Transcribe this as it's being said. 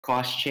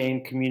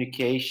cross-chain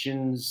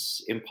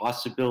communications,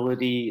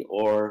 impossibility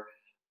or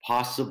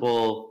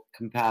possible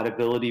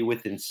compatibility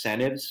with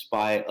incentives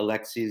by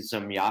Alexei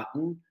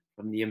Zamyatin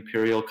from the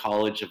Imperial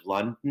College of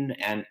London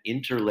and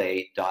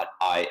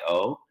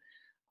Interlay.io.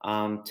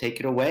 Take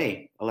it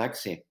away,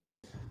 Alexei.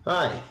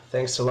 Hi,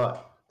 thanks a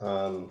lot.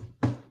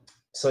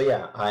 So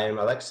yeah, I am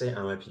Alexei.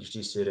 I'm a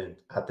PhD student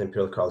at the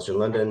Imperial College of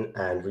London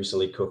and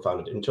recently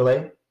co-founded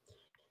Interlay.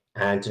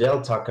 And today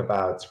I'll talk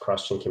about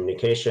cross-chain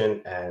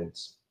communication and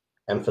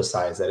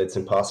emphasize that it's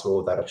impossible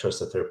without a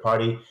trusted third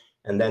party,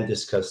 and then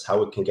discuss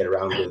how we can get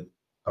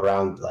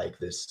around like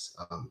this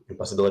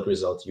impossibility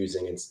result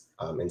using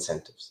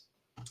incentives.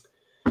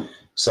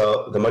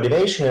 So the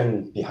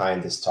motivation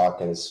behind this talk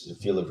and this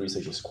field of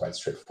research is quite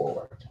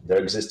straightforward. There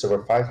exist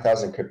over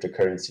 5,000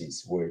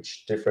 cryptocurrencies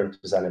which differ in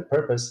design and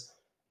purpose,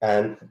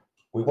 and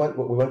what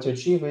we want to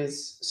achieve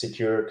is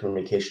secure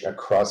communication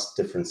across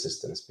different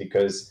systems,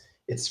 because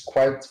it's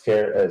quite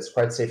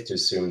safe to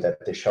assume that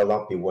there shall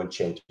not be one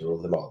chain to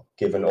rule them all,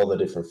 given all the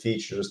different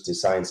features,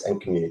 designs,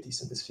 and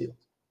communities in this field.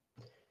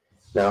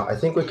 Now, I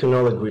think we can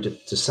all agree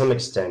that to some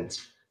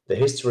extent, the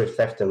history of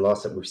theft and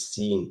loss that we've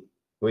seen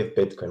with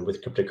Bitcoin,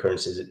 with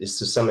cryptocurrencies, is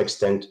to some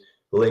extent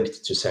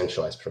linked to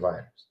centralized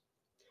providers.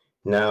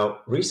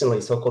 Now,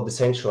 recently, so-called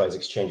decentralized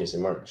exchanges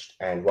emerged.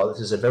 And while this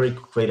is a very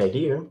great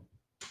idea,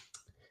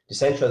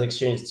 decentralized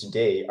exchanges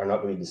today are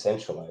not really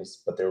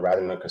decentralized, but they're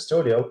rather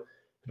non-custodial.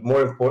 But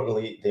more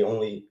importantly, they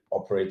only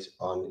operate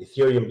on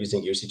Ethereum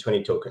using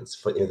ERC20 tokens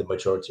in the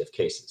majority of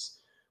cases,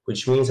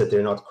 which means that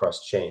they're not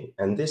cross-chain.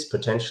 And this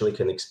potentially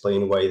can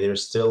explain why they're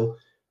still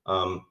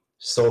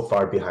so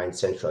far behind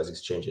centralized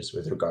exchanges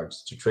with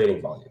regards to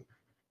trading volume.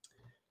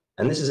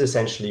 And this is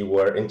essentially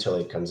where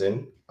Interlay comes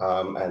in.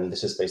 And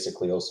this is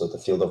basically also the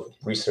field of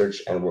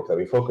research and work that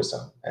we focus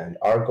on. And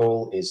our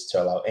goal is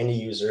to allow any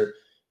user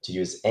to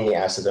use any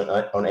asset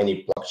on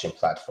any blockchain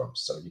platform.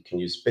 So you can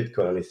use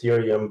Bitcoin on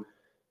Ethereum,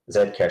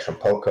 Zcash on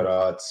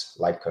Polkadot,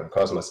 Litecoin on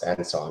Cosmos,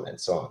 and so on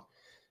and so on.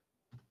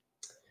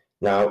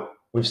 Now,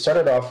 we've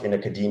started off in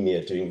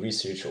academia doing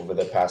research over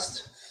the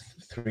past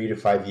 3 to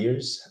 5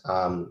 years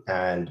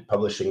and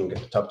publishing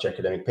top-tier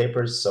academic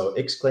papers. So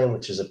Xclaim,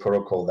 which is a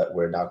protocol that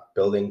we're now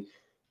building,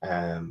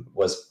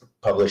 was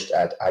published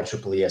at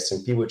IEEE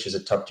S&P, which is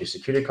a top-tier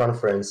security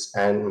conference.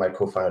 And my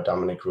co-founder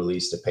Dominic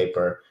released a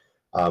paper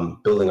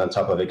building on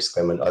top of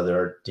Xclaim and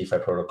other DeFi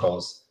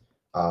protocols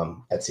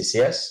at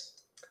CCS.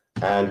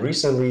 And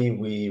recently,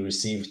 we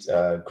received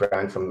a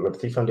grant from the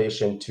Web3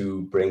 Foundation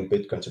to bring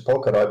Bitcoin to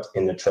Polkadot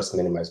in a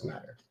trust-minimized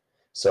manner.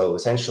 So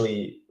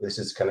essentially, this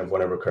is kind of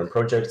one of our current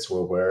projects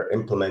where we're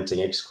implementing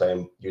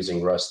Xclaim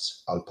using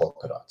Rust on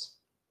Polkadot.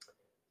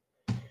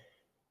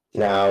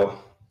 Now,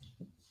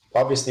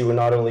 obviously, we're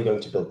not only going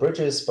to build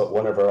bridges, but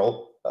one of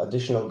our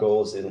additional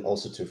goals and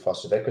also to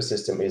foster the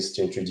ecosystem is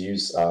to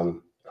introduce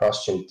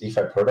cross-chain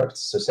DeFi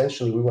products. So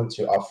essentially, we want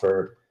to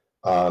offer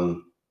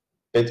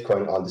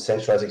Bitcoin on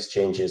decentralized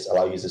exchanges,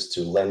 allow users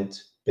to lend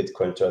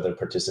Bitcoin to other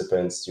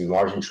participants, do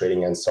margin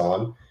trading, and so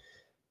on,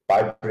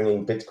 by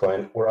bringing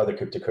Bitcoin or other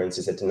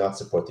cryptocurrencies that do not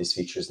support these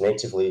features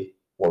natively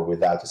or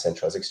without a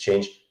centralized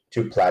exchange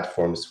to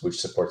platforms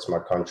which support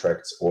smart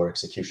contracts or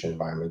execution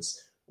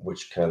environments,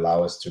 which can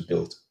allow us to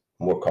build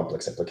more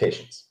complex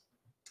applications.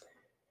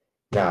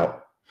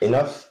 Now,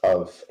 enough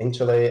of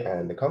Interlay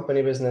and the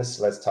company business,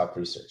 let's talk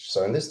research.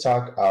 So in this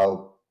talk,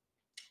 I'll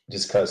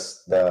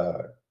discuss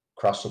the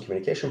cross-chain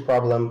communication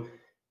problem,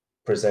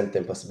 present the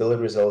impossibility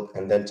result,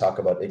 and then talk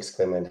about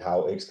Xclaim and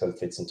how Xclaim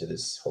fits into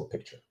this whole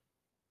picture.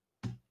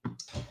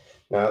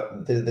 Now,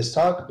 this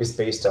talk is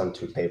based on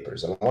 2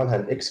 papers. On one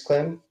hand,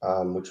 Xclaim,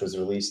 which was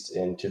released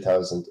in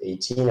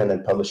 2018 and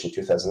then published in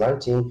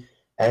 2019,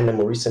 and a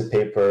more recent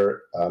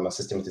paper, a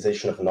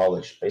systematization of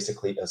knowledge,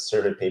 basically a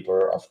survey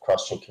paper of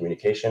cross-chain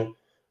communication,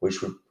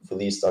 which we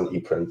released on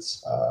ePrint,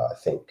 I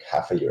think,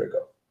 half a year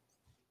ago.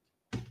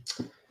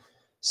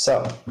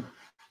 So,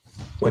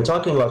 when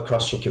talking about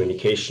cross-chain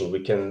communication, we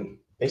can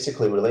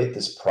basically relate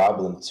this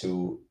problem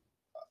to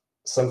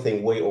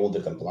something way older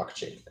than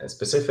blockchain, and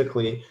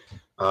specifically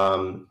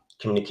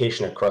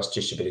communication across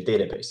distributed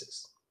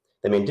databases.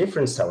 The main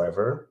difference,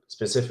 however,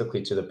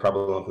 specifically to the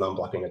problem of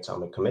non-blocking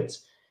atomic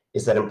commits,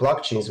 is that in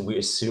blockchains, we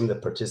assume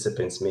that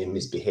participants may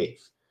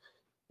misbehave.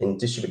 In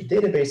distributed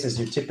databases,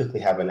 you typically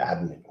have an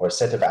admin or a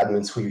set of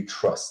admins who you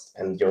trust,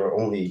 and your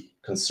only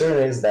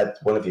concern is that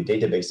one of your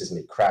databases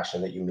may crash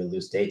and that you may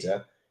lose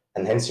data,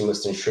 and hence you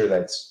must ensure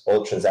that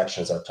all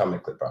transactions are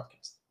atomically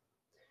broadcast.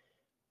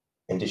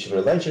 In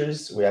distributed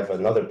ledgers, we have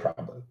another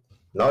problem.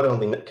 Not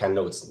only can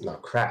nodes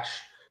not crash,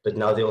 but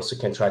now they also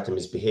can try to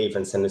misbehave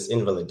and send us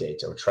invalid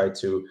data or try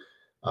to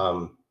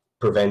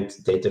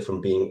prevent data from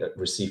being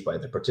received by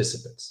the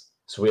participants.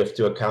 So we have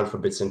to account for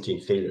Byzantine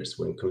failures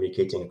when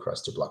communicating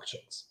across the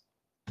blockchains.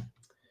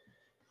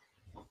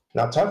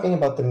 Now, talking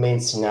about the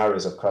main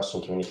scenarios of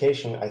cross-chain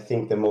communication, I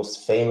think the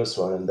most famous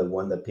one and the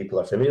one that people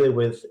are familiar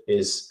with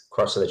is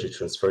cross-ledger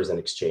transfers and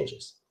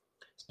exchanges.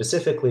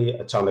 Specifically,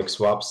 atomic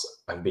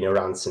swaps have been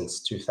around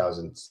since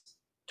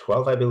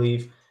 2012, I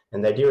believe,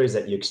 and the idea is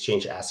that you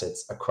exchange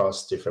assets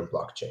across different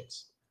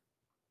blockchains.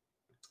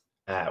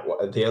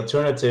 The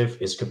alternative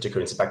is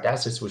cryptocurrency-backed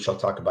assets, which I'll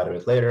talk about a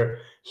bit later.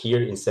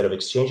 Here, instead of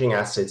exchanging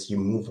assets, you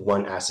move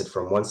one asset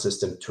from one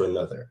system to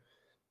another,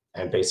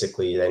 and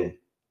basically then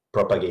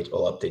propagate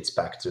all updates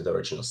back to the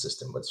original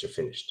system once you're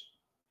finished.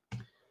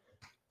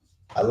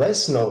 A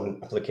less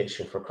known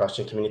application for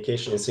cross-chain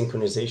communication is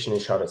synchronization in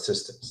sharded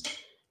systems.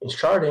 In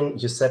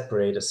sharding, you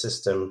separate a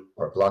system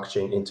or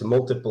blockchain into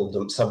multiple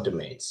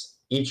subdomains,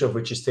 each of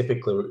which is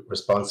typically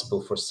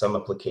responsible for some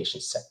application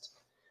set.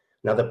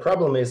 Now, the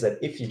problem is that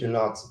if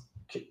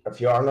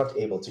you are not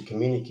able to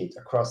communicate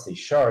across these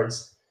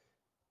shards,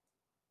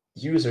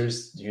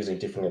 users using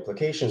different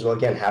applications will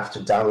again have to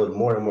download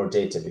more and more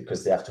data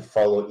because they have to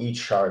follow each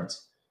shard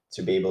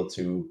to be able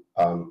to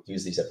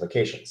use these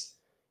applications.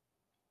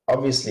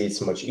 Obviously, it's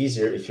much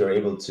easier if you're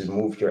able to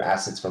move your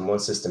assets from one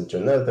system to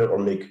another or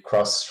make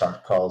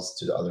cross-shard calls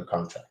to the other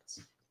contracts.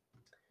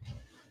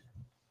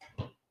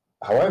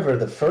 However,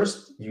 the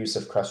first use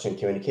of cross-chain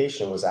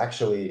communication was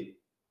actually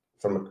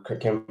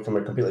came from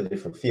a completely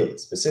different field.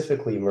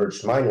 Specifically,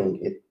 merged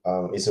mining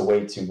is a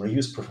way to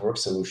reuse proof-of-work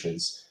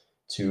solutions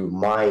to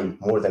mine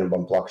more than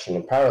one blockchain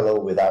in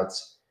parallel without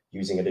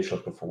using additional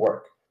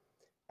proof-of-work.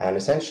 And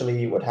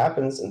essentially what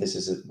happens, and this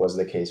was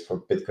the case for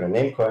Bitcoin and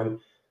Namecoin,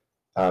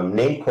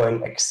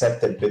 Namecoin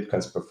accepted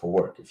Bitcoin's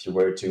proof-of-work. If you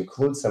were to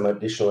include some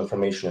additional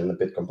information in the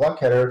Bitcoin block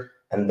header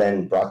and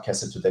then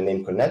broadcast it to the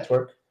Namecoin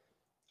network,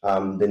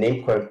 the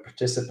Namecoin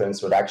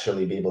participants would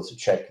actually be able to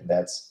check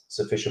that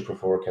sufficient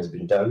proof-of-work has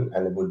been done,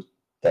 and it would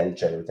then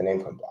generate the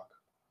Namecoin block.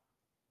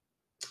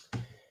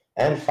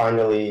 And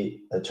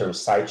finally, the term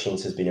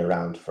sidechains has been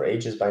around for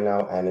ages by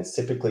now, and it's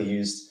typically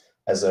used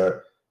as an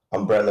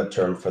umbrella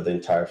term for the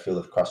entire field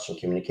of cross-chain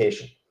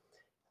communication.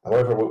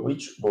 However, what we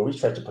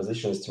try to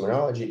position this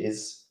terminology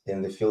is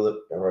in the field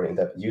or in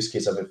the use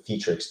case of a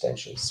feature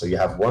extension. So you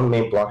have one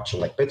main blockchain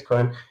like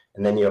Bitcoin,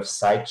 and then you have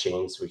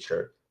sidechains, which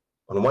are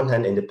on one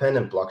hand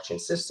independent blockchain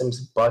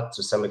systems, but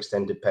to some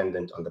extent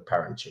dependent on the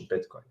parent chain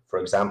Bitcoin. For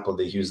example,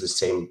 they use the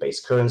same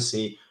base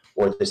currency,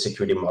 or the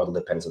security model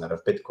depends on that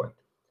of Bitcoin.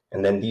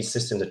 And then these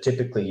systems are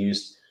typically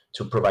used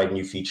to provide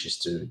new features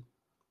to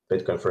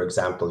Bitcoin. For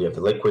example, you have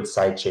the Liquid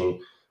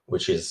sidechain,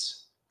 which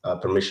is a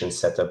permission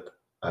setup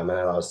and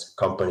allows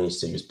companies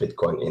to use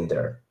Bitcoin in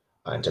their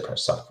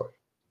enterprise software.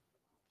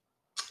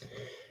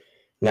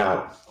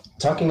 Now,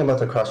 talking about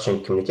the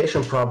cross-chain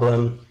communication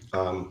problem,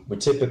 we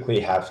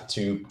typically have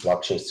two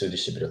blockchains, two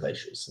distributed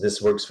ledgers.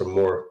 This works for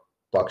more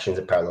blockchains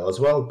in parallel as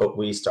well, but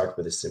we start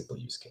with a simple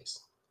use case.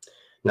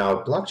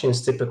 Now,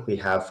 blockchains typically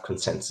have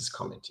consensus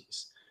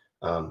committees.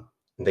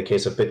 In the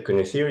case of Bitcoin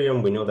and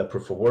Ethereum, we know that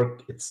proof of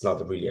work, it's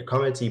not really a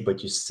committee,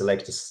 but you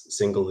select a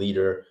single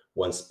leader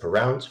once per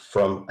round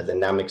from a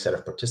dynamic set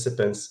of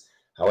participants.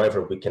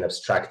 However, we can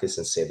abstract this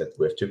and say that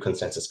we have two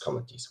consensus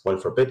committees, one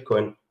for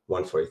Bitcoin,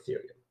 one for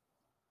Ethereum.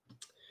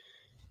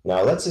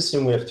 Now, let's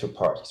assume we have two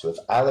parties. We have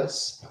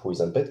Alice, who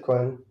is on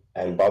Bitcoin,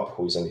 and Bob,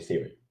 who is on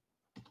Ethereum.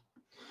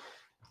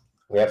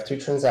 We have two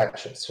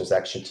transactions.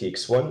 Transaction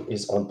TX1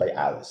 is owned by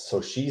Alice. So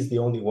she's the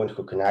only one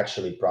who can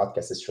actually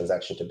broadcast this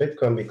transaction to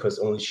Bitcoin because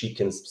only she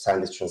can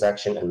sign this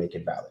transaction and make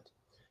it valid.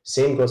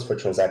 Same goes for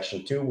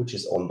transaction 2, which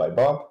is owned by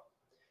Bob.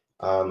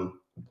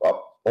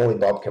 Only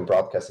Bob can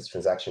broadcast this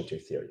transaction to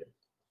Ethereum.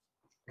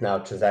 Now,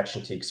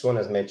 transaction TX1,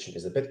 as mentioned,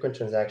 is a Bitcoin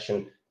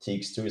transaction.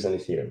 TX2 is an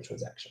Ethereum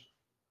transaction.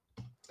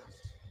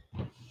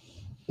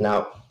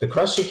 Now, the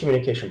cross-chain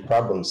communication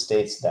problem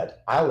states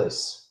that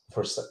Alice,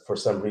 for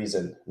some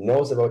reason,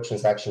 knows about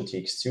transaction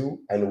TX2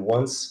 and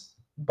wants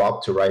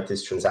Bob to write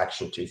this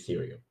transaction to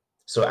Ethereum.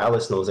 So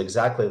Alice knows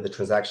exactly that the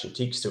transaction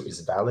TX2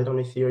 is valid on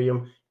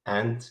Ethereum,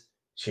 and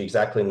she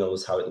exactly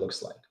knows how it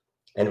looks like.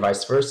 And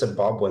vice versa,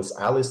 Bob wants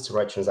Alice to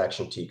write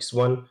transaction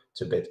TX1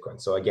 to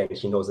Bitcoin. So again,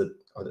 he knows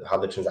how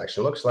the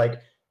transaction looks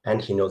like,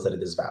 and he knows that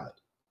it is valid.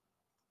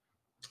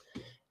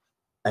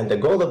 And the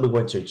goal that we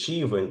want to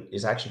achieve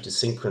is actually to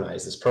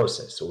synchronize this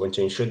process. So we want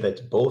to ensure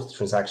that both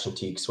transaction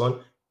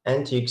TX1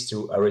 and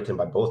TX2 are written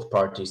by both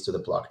parties to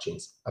the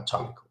blockchains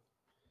atomically.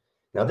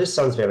 Now, this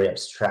sounds very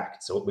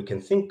abstract. So what we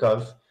can think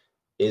of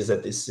is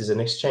that this is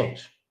an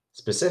exchange.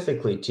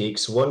 Specifically,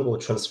 TX1 will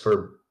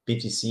transfer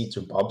BTC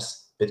to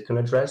Bob's Bitcoin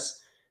address,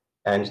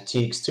 and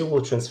TX2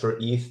 will transfer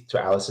ETH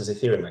to Alice's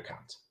Ethereum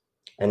account.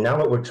 And now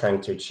what we're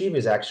trying to achieve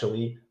is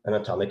actually an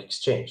atomic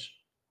exchange,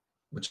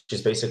 which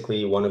is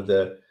basically one of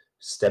the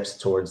steps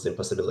towards the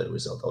impossibility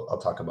result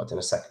I'll talk about in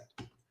a second.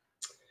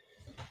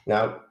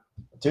 Now,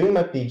 during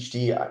my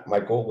PhD, my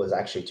goal was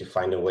actually to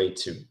find a way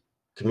to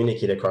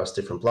communicate across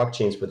different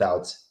blockchains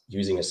without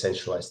using a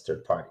centralized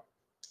third party.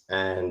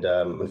 And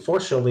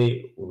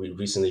unfortunately, we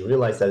recently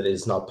realized that it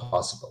is not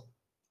possible.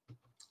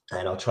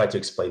 And I'll try to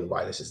explain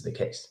why this is the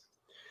case.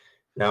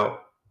 Now,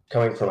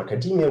 coming from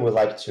academia, we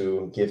like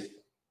to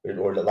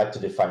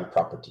define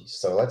properties.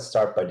 So let's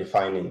start by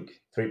defining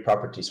 3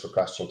 properties for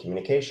cross-chain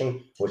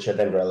communication, which are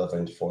then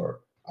relevant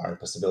for our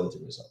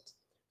impossibility result.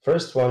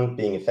 First one,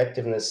 being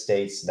effectiveness,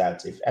 states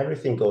that if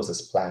everything goes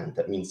as planned,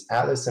 that means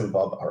Alice and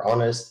Bob are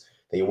honest,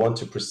 they want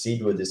to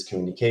proceed with this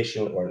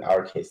communication, or in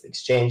our case, the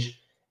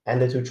exchange,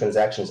 and the 2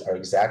 transactions are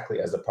exactly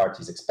as the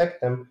parties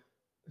expect them,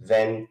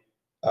 then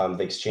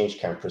the exchange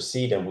can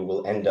proceed, and we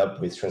will end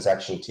up with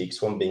transaction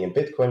TX1 being in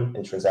Bitcoin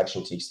and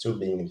transaction TX2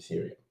 being in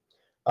Ethereum.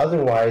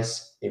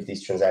 Otherwise, if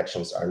these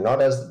transactions are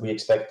not as we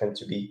expect them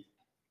to be,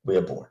 we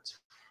abort.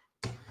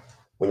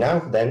 We now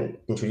then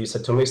introduce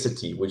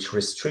atomicity, which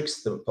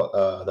restricts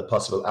the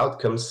possible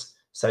outcomes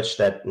such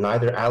that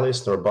neither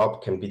Alice nor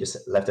Bob can be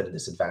left at a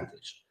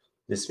disadvantage.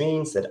 This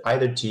means that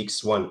either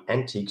TX1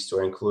 and TX2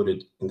 are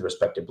included in the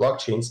respective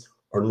blockchains,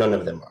 or none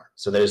of them are.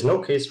 So there is no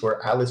case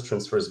where Alice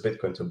transfers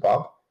Bitcoin to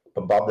Bob,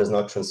 but Bob does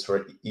not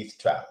transfer ETH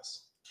to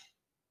Alice.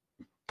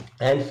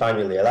 And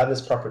finally, allow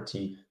this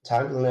property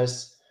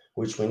timeliness,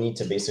 which we need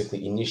to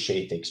basically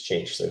initiate the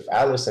exchange. So if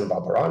Alice and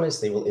Bob are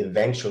honest, they will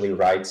eventually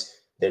write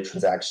their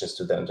transactions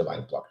to the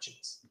underlying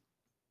blockchains.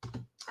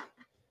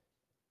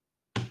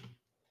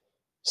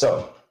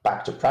 So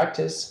back to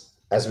practice,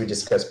 as we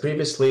discussed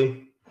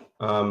previously.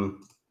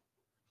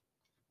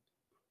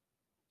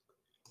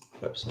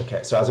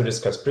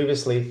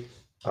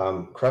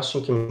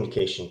 Cross-chain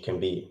communication can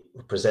be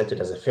represented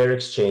as a fair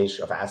exchange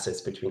of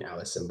assets between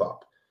Alice and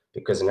Bob.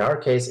 Because in our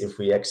case, if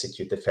we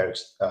execute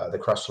the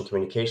cross-chain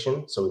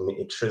communication, so we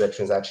make sure that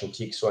transaction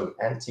TX1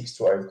 and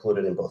TX2 are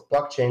included in both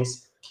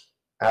blockchains,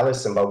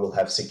 Alice and Bob will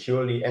have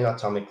securely and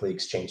atomically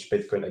exchanged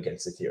Bitcoin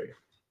against Ethereum.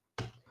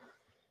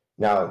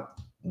 Now,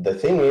 the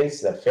thing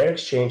is that fair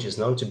exchange is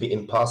known to be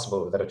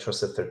impossible without a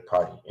trusted third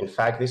party. In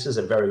fact, this is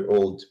a very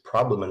old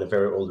problem and a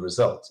very old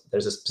result.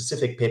 There's a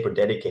specific paper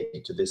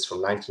dedicated to this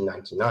from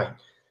 1999,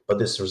 but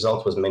this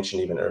result was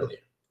mentioned even earlier.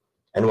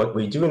 And what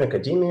we do in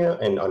academia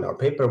and on our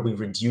paper, we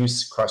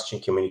reduce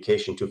cross-chain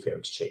communication to fair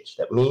exchange.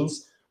 That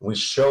means we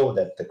show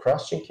that the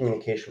cross-chain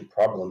communication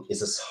problem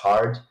is as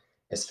hard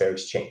as fair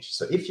exchange.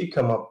 So if you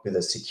come up with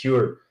a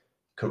secure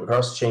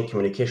cross-chain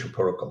communication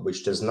protocol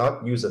which does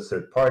not use a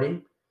third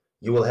party,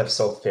 you will have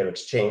solved fair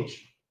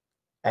exchange,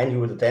 and you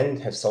will then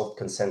have solved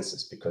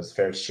consensus, because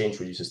fair exchange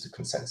reduces to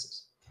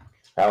consensus.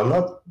 I will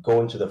not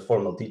go into the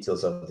formal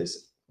details of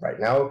this right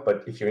now,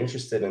 but if you're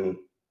interested in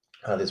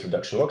how this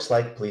reduction looks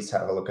like, please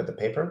have a look at the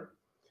paper.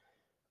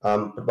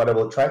 But what I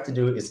will try to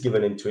do is give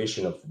an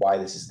intuition of why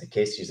this is the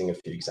case using a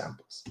few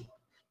examples.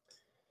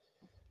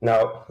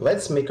 Now,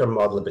 let's make our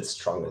model a bit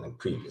stronger than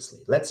previously.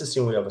 Let's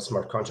assume we have a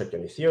smart contract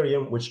on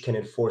Ethereum which can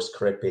enforce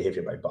correct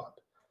behavior by Bob.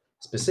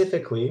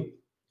 Specifically,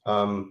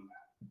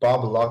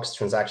 Bob locks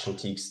transaction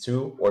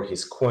TX2 or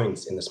his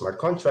coins in the smart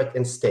contract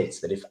and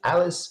states that if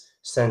Alice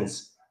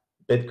sends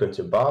Bitcoin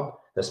to Bob,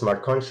 the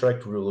smart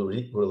contract will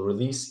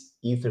release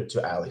Ether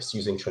to Alice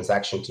using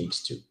transaction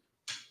TX2.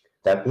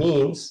 That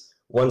means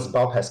once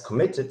Bob has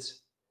committed,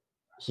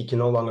 he can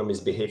no longer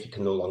misbehave, he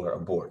can no longer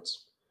abort.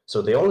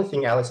 So the only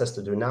thing Alice has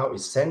to do now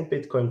is send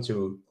Bitcoin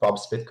to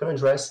Bob's Bitcoin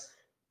address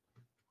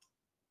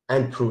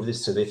and prove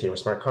this to the Ethereum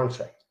smart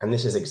contract. And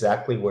this is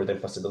exactly where the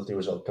impossibility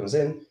result comes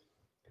in,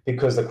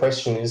 because the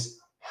question is,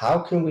 how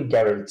can we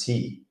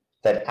guarantee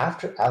that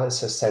after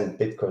Alice has sent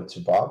Bitcoin to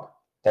Bob,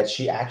 that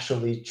she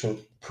actually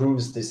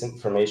proves this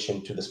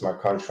information to the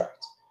smart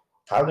contract?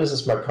 How does the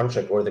smart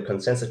contract or the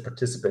consensus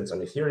participants on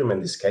Ethereum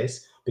in this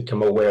case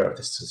become aware of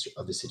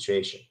this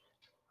situation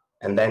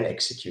and then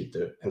execute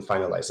and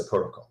finalize the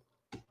protocol?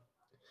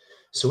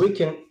 So we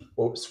can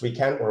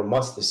or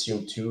must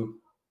assume two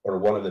or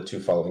one of the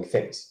two following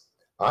things.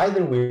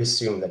 Either we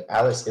assume that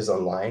Alice is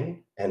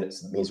online, and it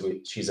means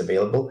she's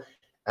available,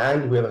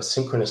 and we have a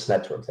synchronous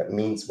network. That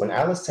means when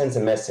Alice sends a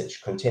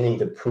message containing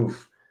the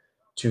proof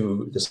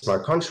to the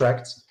smart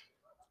contract,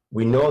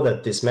 we know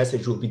that this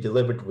message will be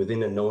delivered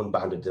within a known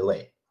bounded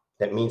delay.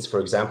 That means, for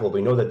example,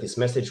 we know that this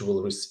message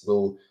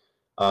will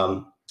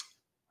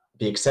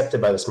be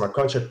accepted by the smart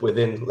contract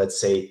within, let's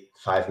say,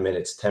 5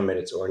 minutes, 10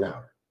 minutes, or an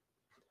hour.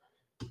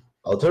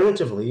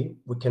 Alternatively,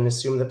 we can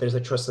assume that there's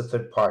a trusted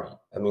third party.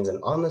 That means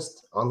an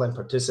honest online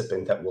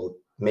participant that will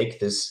make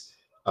this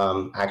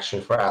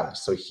action for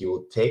Alice. So he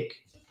will take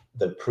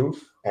the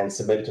proof and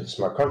submit it to the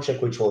smart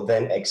contract, which will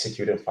then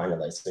execute and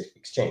finalize the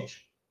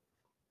exchange.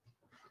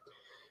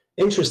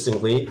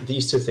 Interestingly,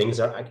 these two things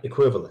are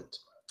equivalent.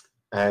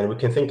 And we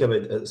can think of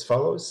it as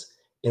follows.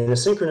 In a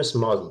synchronous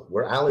model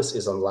where Alice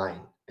is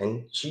online,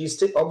 and she's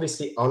still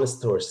obviously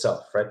honest to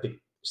herself, right?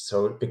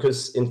 So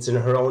because it's in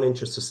her own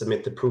interest to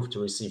submit the proof to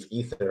receive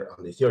Ether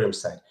on the Ethereum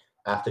side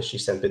after she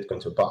sent Bitcoin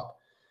to Bob.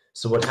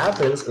 So what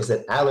happens is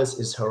that Alice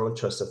is her own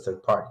trusted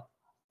third party.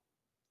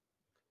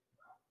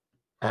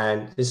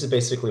 And this is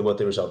basically what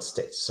the result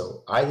states.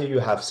 So either you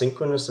have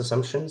synchronous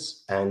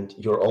assumptions and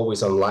you're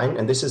always online,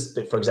 and this is,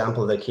 for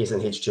example, the case in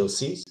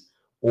HGLCs,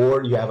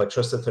 or you have a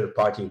trusted third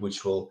party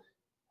which will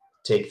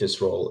take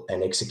this role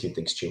and execute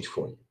the exchange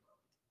for you.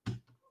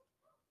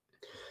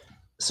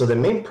 So the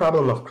main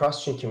problem of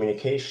cross-chain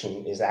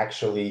communication is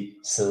actually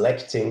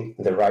selecting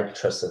the right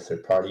trusted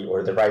third party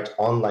or the right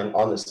online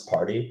honest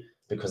party,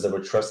 because the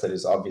word trusted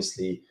is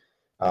obviously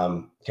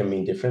can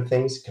mean different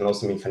things. It can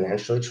also mean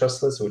financially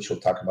trustless, which we'll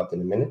talk about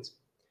in a minute.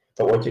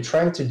 But what you're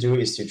trying to do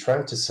is you're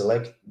trying to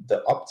select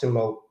the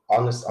optimal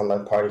honest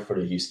online party for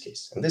the use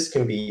case. And this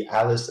can be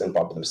Alice and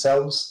Bob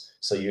themselves.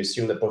 So you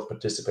assume that both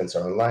participants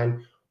are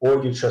online,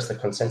 or you trust the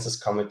consensus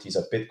committees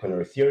of Bitcoin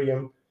or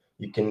Ethereum.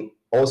 You can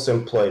also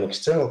employ an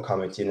external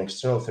committee, an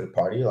external third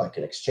party, like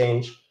an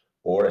exchange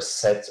or a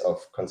set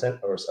of consent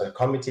or a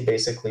committee,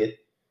 basically.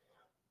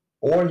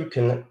 Or you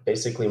can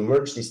basically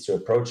merge these two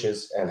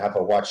approaches and have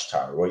a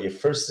watchtower, where you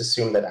first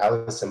assume that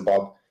Alice and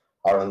Bob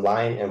are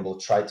online and will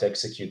try to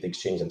execute the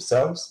exchange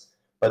themselves.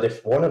 But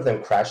if one of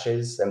them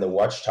crashes, then the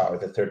watchtower,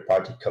 the third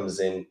party, comes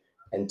in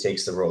and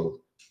takes the role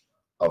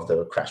of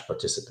the crash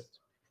participant.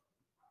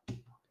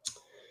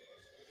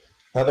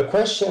 Now, the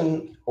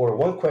question, or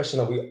one question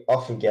that we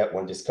often get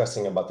when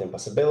discussing about the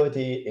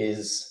impossibility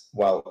is,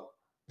 well,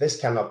 this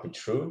cannot be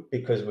true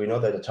because we know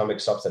that atomic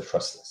swaps are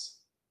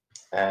trustless.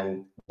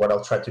 And what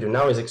I'll try to do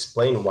now is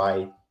explain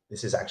why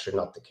this is actually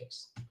not the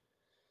case.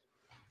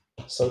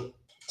 So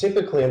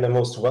typically, in the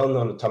most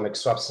well-known atomic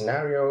swap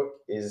scenario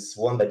is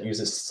one that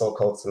uses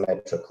so-called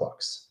symmetric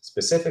locks,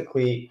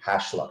 specifically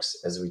hash locks,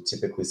 as we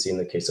typically see in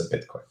the case of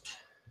Bitcoin.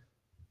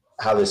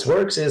 How this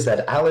works is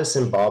that Alice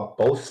and Bob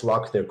both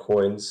lock their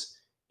coins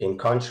in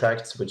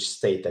contracts which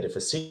state that if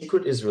a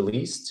secret is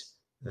released,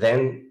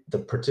 then the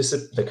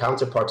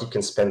counterparty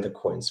can spend the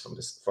coins from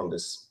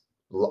this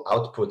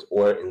output,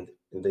 or in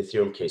the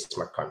Ethereum case,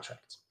 smart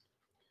contract.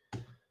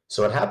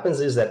 So what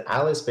happens is that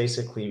Alice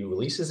basically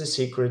releases a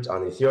secret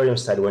on the Ethereum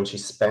side when she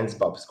spends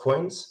Bob's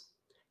coins.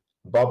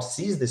 Bob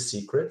sees the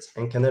secret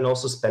and can then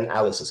also spend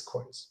Alice's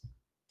coins.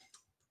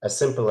 As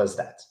simple as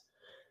that.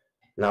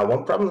 Now,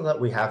 one problem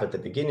that we have at the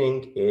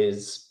beginning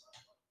is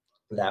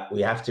that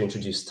we have to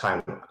introduce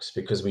time locks,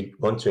 because we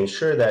want to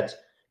ensure that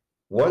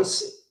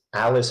once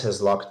Alice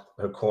has locked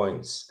her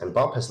coins and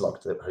Bob has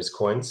locked his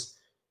coins,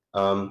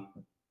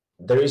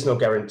 there is no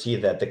guarantee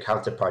that the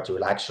counterparty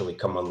will actually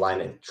come online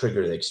and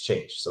trigger the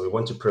exchange. So we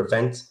want to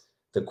prevent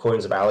the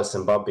coins of Alice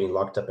and Bob being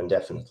locked up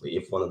indefinitely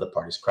if one of the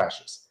parties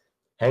crashes.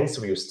 Hence,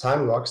 we use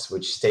time locks,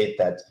 which state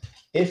that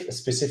if a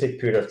specific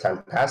period of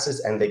time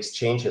passes and the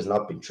exchange has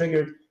not been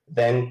triggered,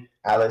 then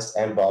Alice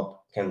and Bob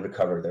can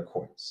recover their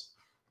coins.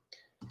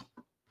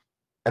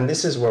 And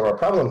this is where our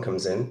problem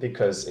comes in,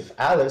 because if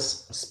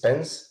Alice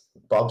spends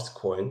Bob's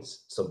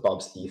coins, so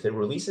Bob's ether,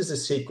 releases a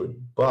secret,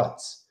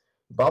 but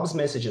Bob's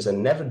messages are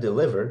never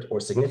delivered or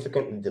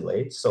significantly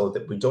delayed, so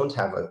that we don't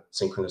have a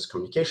synchronous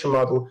communication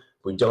model,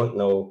 we don't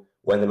know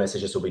when the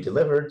messages will be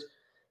delivered,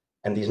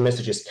 and these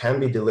messages can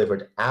be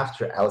delivered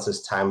after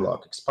Alice's time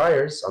lock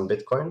expires on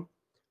Bitcoin.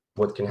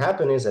 What can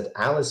happen is that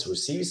Alice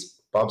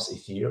receives Bob's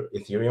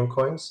Ethereum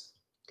coins,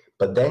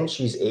 but then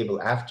she's able,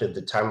 after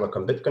the time lock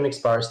on Bitcoin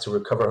expires, to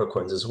recover her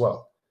coins as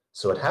well.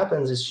 So what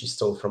happens is she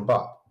stole from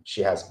Bob. She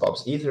has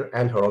Bob's Ether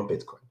and her own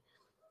Bitcoin.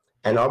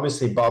 And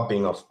obviously, Bob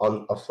being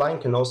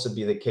offline can also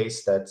be the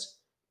case that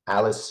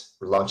Alice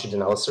launched a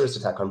denial of service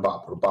attack on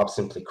Bob, or Bob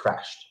simply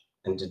crashed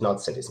and did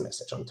not send his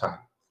message on time.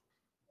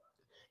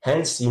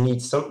 Hence, you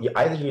need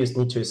either you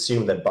need to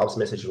assume that Bob's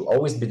message will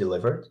always be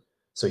delivered,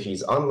 so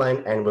he's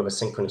online and we have a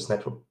synchronous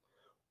network,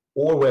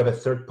 or we have a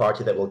third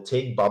party that will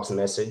take Bob's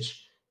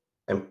message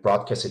and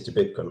broadcast it to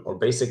Bitcoin, or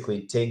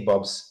basically take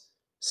Bob's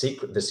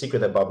secret, the secret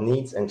that Bob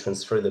needs, and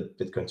transfer the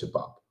Bitcoin to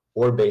Bob,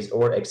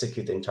 or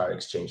execute the entire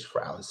exchange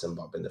for Alice and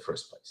Bob in the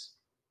first place.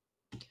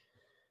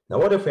 Now,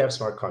 what if we have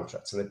smart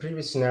contracts? In the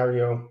previous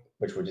scenario,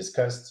 which we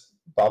discussed,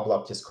 Bob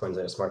locked his coins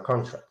in a smart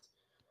contract.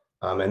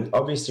 And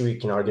obviously, we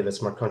can argue that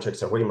smart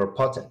contracts are way more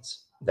potent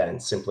than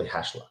simply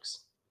hash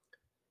locks.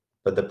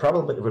 But the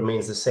problem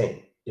remains the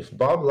same. If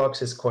Bob locks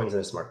his coins in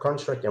a smart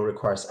contract and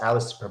requires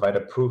Alice to provide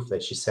a proof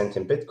that she sent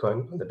him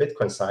Bitcoin on the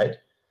Bitcoin side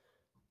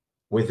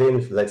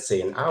within, let's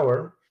say, an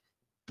hour,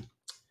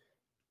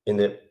 in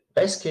the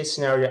best case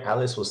scenario,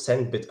 Alice will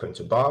send Bitcoin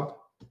to Bob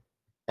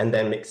and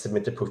then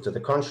submit the proof to the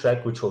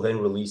contract, which will then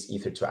release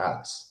Ether to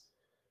Alice.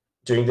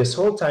 During this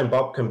whole time,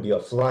 Bob can be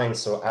offline,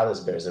 so Alice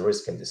bears a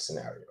risk in this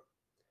scenario.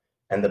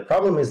 And the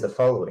problem is the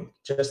following: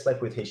 just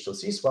like with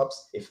H2C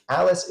swaps, if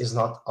Alice is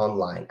not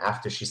online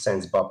after she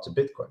sends Bob to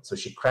Bitcoin, so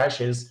she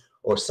crashes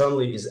or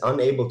suddenly is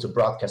unable to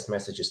broadcast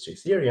messages to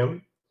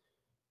Ethereum,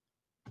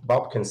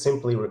 Bob can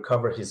simply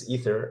recover his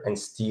Ether and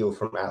steal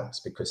from Alice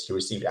because he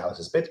received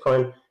Alice's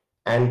Bitcoin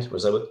and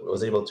was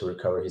able to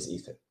recover his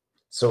Ether.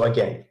 So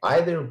again,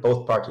 either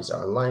both parties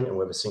are online and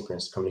we have a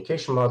synchronous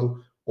communication model,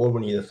 or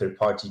we need a third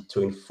party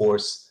to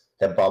enforce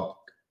that Bob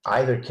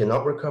either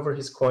cannot recover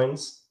his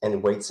coins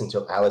and waits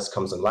until Alice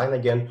comes online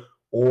again,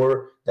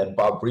 or that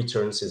Bob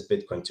returns his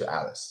Bitcoin to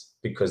Alice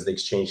because the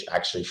exchange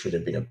actually should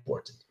have been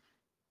aborted.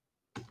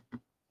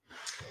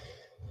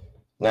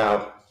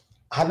 Now,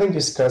 having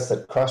discussed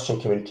that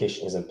cross-chain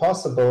communication is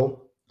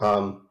impossible,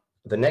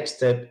 the next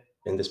step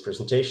in this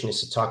presentation is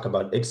to talk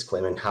about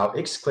Xclaim and how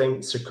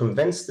Xclaim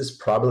circumvents this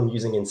problem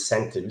using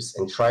incentives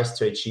and tries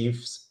to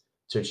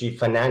achieve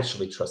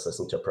financially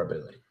trustless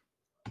interoperability.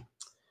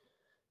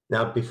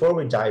 Now, before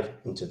we dive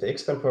into the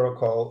Xclaim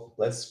protocol,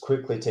 let's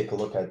quickly take a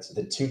look at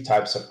the two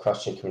types of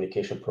cross-chain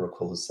communication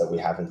protocols that we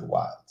have in the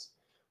wild.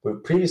 We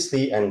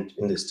previously, and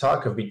in this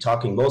talk, have been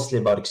talking mostly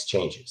about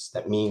exchanges.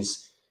 That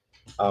means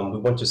we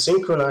want to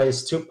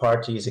synchronize two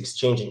parties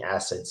exchanging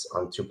assets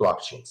on two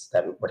blockchains.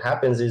 What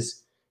happens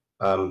is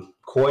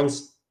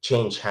coins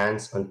change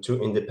hands on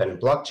two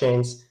independent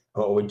blockchains,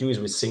 And what we do is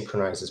we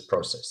synchronize this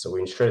process. So we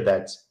ensure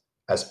that,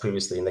 as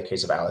previously in the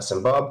case of Alice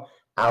and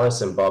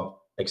Bob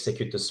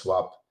execute the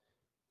swap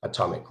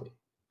atomically.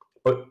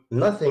 But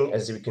nothing,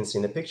 as you can see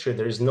in the picture,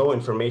 there is no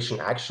information,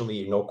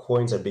 actually, no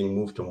coins are being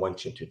moved from one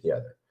chain to the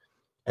other.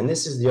 And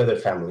this is the other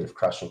family of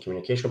cross-chain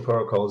communication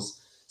protocols.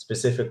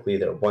 Specifically,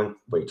 they're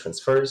one-way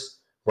transfers,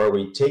 where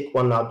we take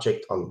one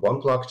object on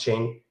one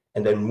blockchain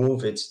and then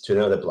move it to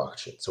another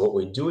blockchain. So what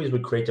we do is we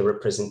create a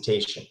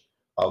representation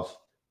of,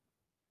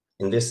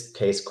 in this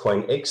case,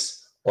 coin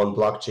X on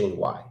blockchain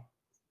Y.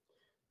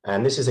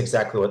 And this is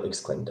exactly what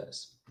Xclaim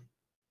does.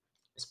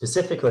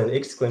 Specifically in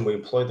Xclaim, we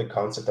employ the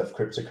concept of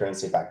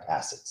cryptocurrency-backed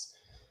assets.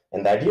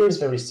 And the idea is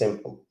very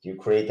simple. You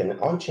create an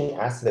on-chain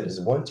asset that is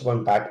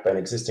one-to-one backed by an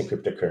existing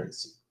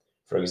cryptocurrency.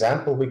 For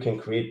example, we can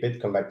create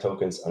Bitcoin-backed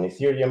tokens on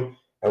Ethereum,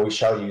 and we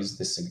shall use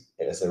this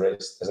as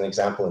an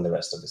example in the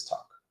rest of this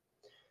talk.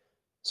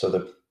 So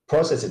the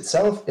process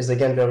itself is,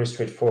 again, very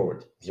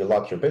straightforward. You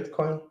lock your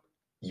Bitcoin,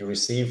 you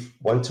receive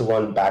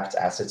one-to-one backed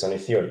assets on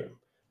Ethereum.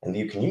 And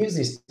you can use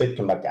these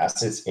Bitcoin-backed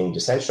assets in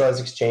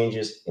decentralized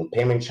exchanges, in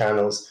payment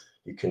channels.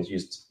 You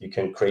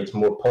can create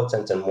more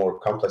potent and more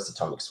complex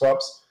atomic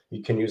swaps.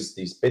 You can use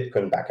these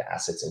Bitcoin-backed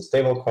assets in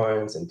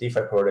stablecoins and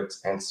DeFi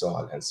products, and so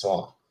on and so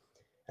on.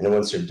 And then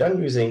once you're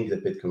done using the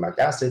Bitcoin-backed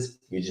assets,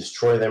 you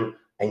destroy them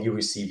and you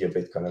receive your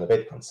Bitcoin on the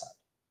Bitcoin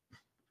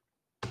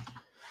side.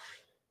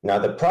 Now,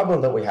 the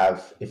problem that we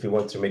have if we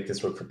want to make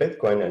this work for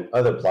Bitcoin and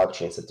other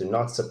blockchains that do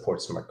not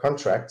support smart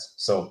contracts,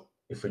 so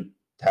if we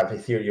have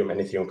Ethereum and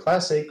Ethereum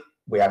Classic,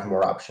 we have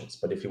more options.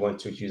 But if you want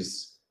to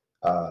use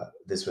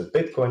this with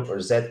Bitcoin or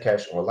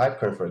Zcash or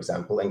Litecoin, for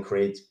example, and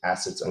create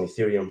assets on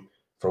Ethereum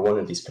for one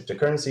of these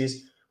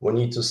cryptocurrencies, we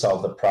need to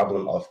solve the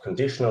problem of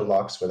conditional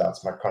locks without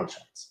smart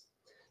contracts.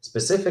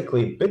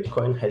 Specifically,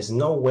 Bitcoin has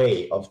no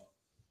way of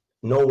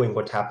knowing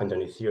what happened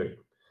on Ethereum.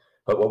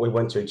 But what we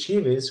want to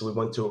achieve is we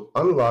want to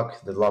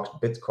unlock the locked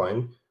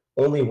Bitcoin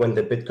only when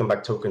the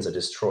Bitcoin-backed tokens are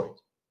destroyed.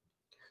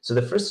 So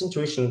the first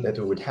intuition that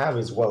we would have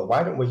is, well,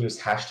 why don't we use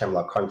hashtag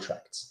lock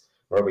contracts,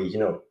 where we,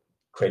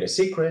 create a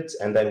secret,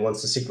 and then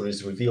once the secret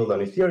is revealed on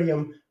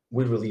Ethereum,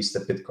 we release the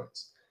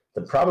Bitcoins.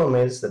 The problem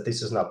is that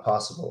this is not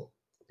possible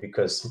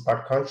because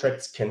smart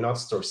contracts cannot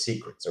store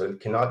secrets or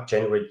cannot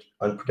generate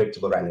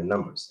unpredictable random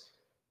numbers.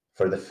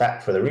 For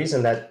the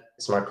reason that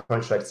smart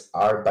contracts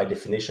are by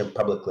definition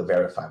publicly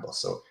verifiable.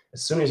 So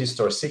as soon as you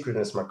store a secret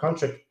in a smart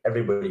contract,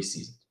 everybody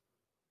sees it.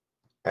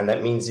 And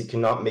that means you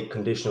cannot make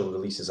conditional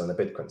releases on the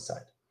Bitcoin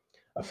side.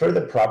 A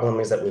further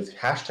problem is that with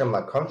hashtag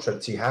lock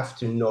contracts, you have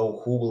to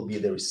know who will be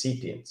the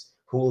recipient,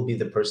 who will be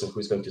the person who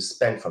is going to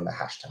spend from the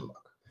hashtag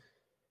lock.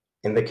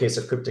 In the case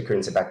of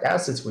cryptocurrency-backed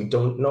assets, we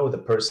don't know the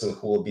person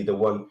who will be the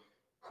one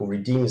who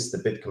redeems the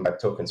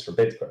Bitcoin-backed tokens for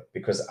Bitcoin,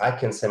 because I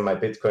can send my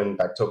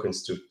Bitcoin-backed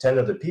tokens to 10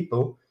 other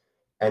people,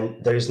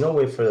 and there is no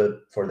way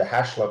for the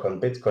hash lock on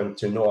Bitcoin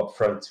to know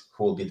upfront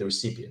who will be the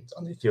recipient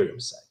on the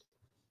Ethereum side.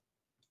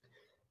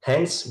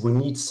 Hence, we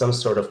need some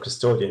sort of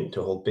custodian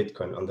to hold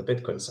Bitcoin on the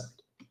Bitcoin side.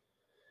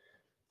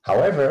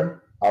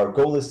 However, our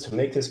goal is to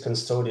make this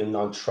custodian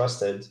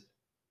non-trusted,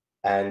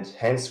 and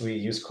hence we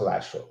use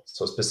collateral.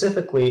 So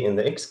specifically in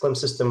the Xclaim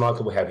system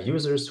model, we have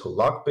users who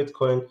lock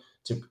Bitcoin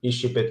to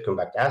issue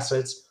Bitcoin-backed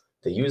assets.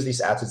 They use these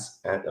assets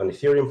on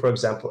Ethereum, for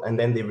example, and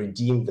then they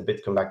redeem the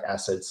Bitcoin-backed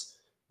assets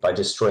by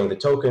destroying the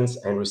tokens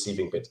and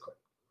receiving Bitcoin.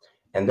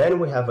 And then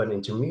we have an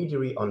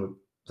intermediary on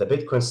the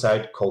Bitcoin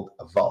side called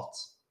a vault.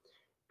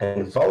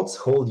 And vaults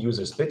hold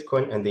users'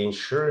 Bitcoin, and they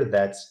ensure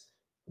that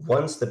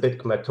once the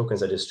Bitcoin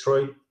tokens are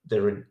destroyed,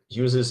 the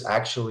users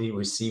actually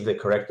receive the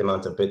correct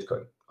amount of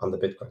Bitcoin on the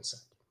Bitcoin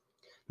side.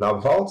 Now,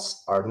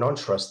 vaults are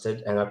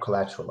non-trusted and are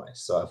collateralized.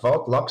 So a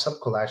vault locks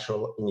up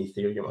collateral in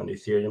Ethereum on the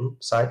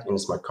Ethereum side in a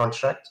smart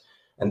contract,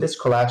 and this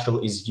collateral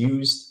is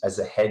used as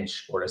a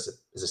hedge or as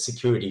a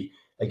security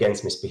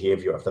against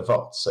misbehavior of the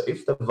vault. So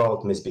if the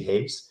vault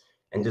misbehaves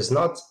and does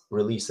not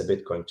release the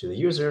Bitcoin to the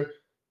user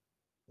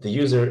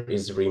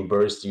is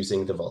reimbursed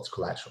using the vault's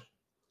collateral.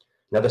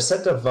 Now, the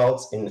set of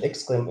vaults in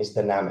Xclaim is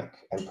dynamic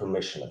and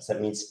permissionless. That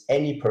means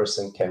any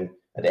person can,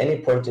 at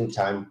any point in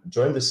time,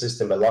 join the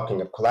system by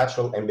locking up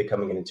collateral and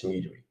becoming an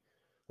intermediary,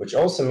 which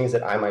also means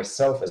that I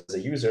myself, as a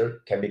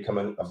user, can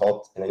become a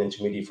vault and an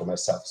intermediary for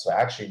myself. So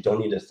I actually don't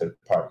need a third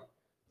party.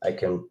 I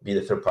can be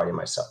the third party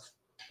myself.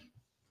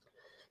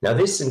 Now,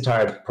 this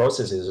entire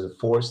process is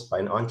enforced by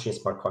an on-chain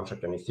smart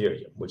contract on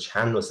Ethereum, which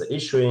handles the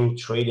issuing,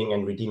 trading,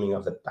 and redeeming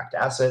of the backed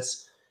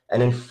assets,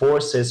 and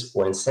enforces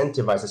or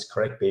incentivizes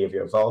correct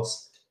behavior of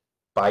vaults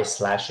by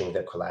slashing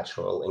their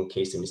collateral in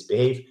case they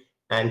misbehave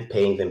and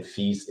paying them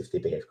fees if they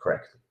behave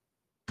correctly.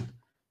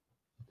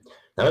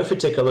 Now, if we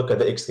take a look at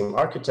the Xclaim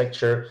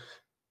architecture,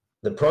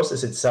 the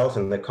process itself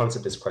and the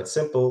concept is quite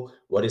simple.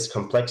 What is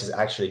complex is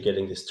actually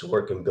getting this to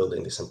work and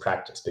building this in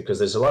practice, because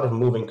there's a lot of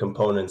moving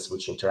components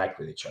which interact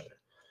with each other.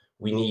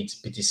 We need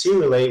PTC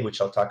relay, which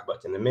I'll talk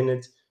about in a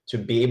minute, to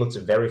be able to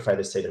verify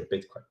the state of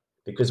Bitcoin,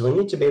 because we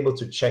need to be able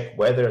to check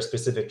whether a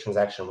specific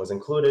transaction was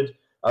included.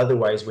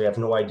 Otherwise, we have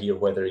no idea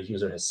whether a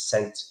user has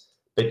sent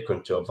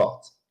Bitcoin to a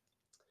vault.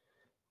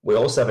 We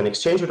also have an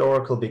exchange rate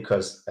oracle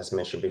because, as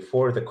mentioned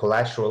before, the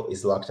collateral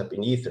is locked up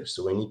in Ether.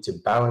 So we need to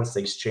balance the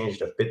exchange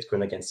rate of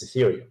Bitcoin against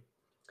Ethereum.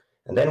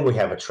 And then we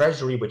have a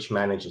treasury which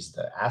manages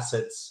the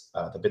assets,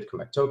 the Bitcoin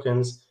backed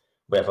tokens.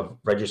 We have a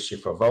registry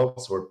for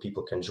vaults where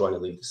people can join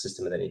and leave the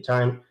system at any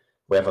time.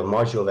 We have a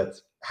module that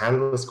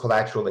handles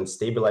collateral and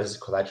stabilizes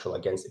collateral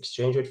against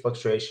exchange rate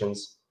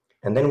fluctuations.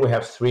 And then we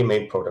have three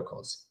main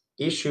protocols: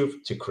 issue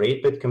to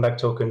create Bitcoin backed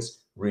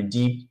tokens,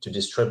 redeem to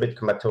destroy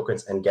Bitcoin backed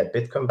tokens and get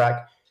Bitcoin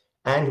back.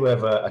 And we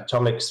have an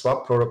atomic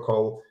swap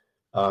protocol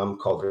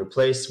called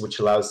replace, which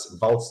allows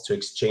vaults to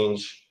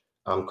exchange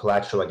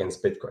collateral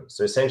against Bitcoin.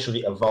 So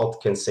essentially, a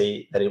vault can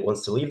say that it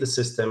wants to leave the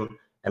system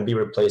and be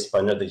replaced by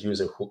another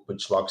user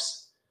which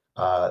locks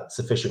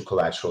sufficient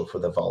collateral for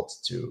the vault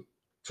to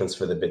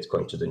transfer the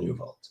Bitcoin to the new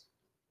vault.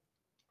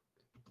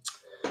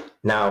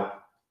 Now,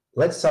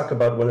 let's talk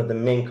about one of the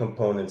main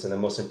components and the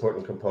most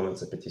important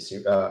components of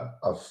BTC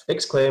of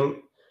Xclaim,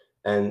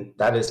 and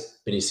that is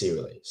BTC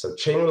relay. So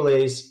chain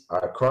relays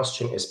are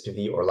cross-chain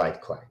SPV or light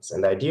clients.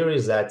 And the idea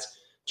is that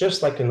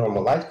just like a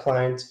normal light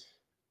client,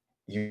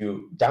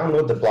 you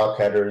download the block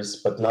headers,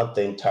 but not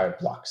the entire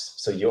blocks.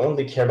 So you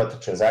only care about the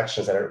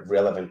transactions that are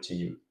relevant to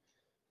you.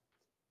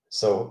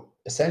 So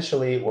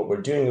essentially what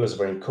we're doing is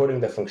we're encoding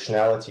the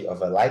functionality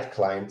of a light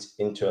client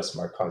into a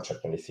smart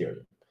contract on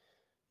Ethereum.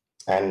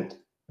 And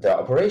the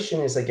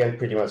operation is, again,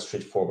 pretty much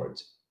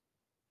straightforward.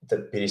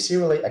 The BTC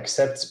relay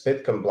accepts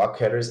Bitcoin block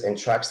headers and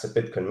tracks the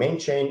Bitcoin main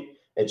chain.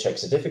 It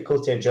checks the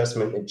difficulty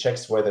adjustment. It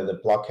checks whether the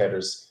block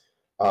headers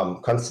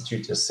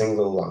constitute a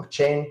single long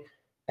chain,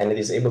 and it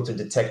is able to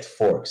detect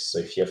forks. So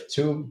if you have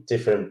two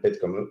different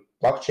Bitcoin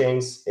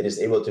blockchains, it is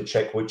able to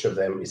check which of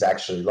them is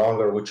actually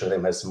longer, which of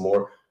them has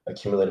more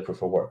accumulated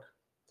proof of work.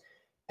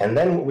 And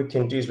then what we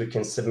can do is we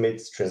can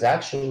submit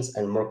transactions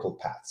and Merkle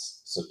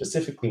paths. So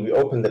specifically, we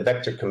open the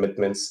vector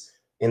commitments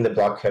in the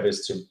block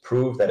headers to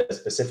prove that a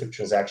specific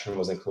transaction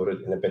was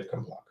included in a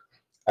Bitcoin block.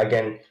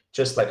 Again,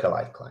 just like a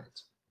light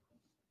client.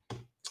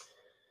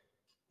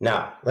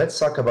 Now, let's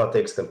talk about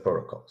the Xclaim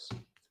protocols.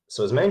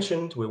 So as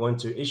mentioned, we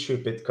want to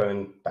issue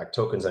Bitcoin-backed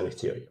tokens on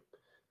Ethereum.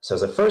 So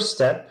as a first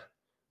step,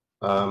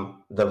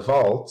 the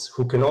vault,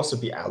 who can also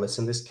be Alice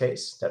in this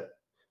case, that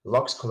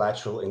locks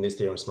collateral in the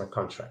Ethereum smart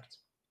contract.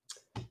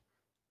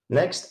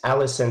 Next,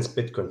 Alice sends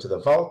Bitcoin to the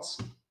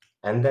vault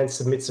and then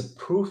submits a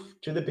proof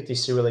to the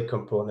BTC relay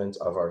component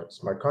of our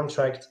smart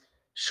contract,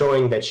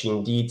 showing that she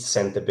indeed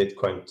sent the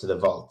Bitcoin to the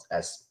vault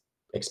as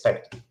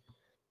expected.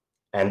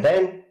 And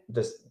then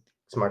the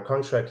smart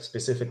contract,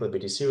 specifically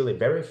BTC relay,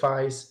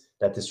 verifies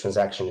that this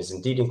transaction is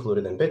indeed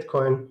included in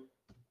Bitcoin,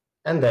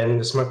 and then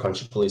the smart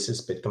contract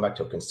releases Bitcoin-backed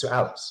tokens to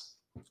Alice.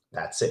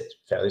 That's it,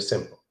 fairly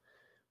simple.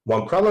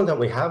 One problem that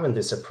we have in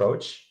this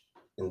approach,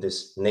 in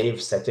this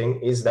naive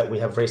setting, is that we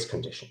have race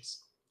conditions.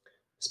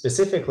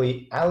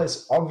 Specifically,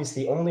 Alice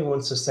obviously only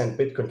wants to send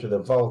Bitcoin to the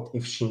vault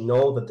if she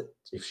knows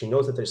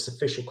that there's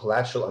sufficient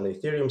collateral on the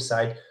Ethereum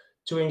side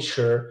to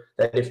ensure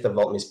that if the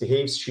vault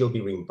misbehaves, she'll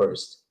be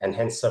reimbursed and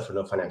hence suffer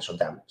no financial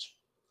damage.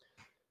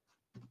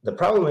 The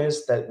problem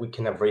is that we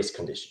can have race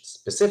conditions.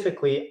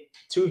 Specifically,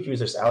 two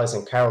users, Alice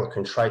and Carol,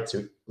 can try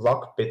to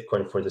lock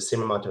Bitcoin for the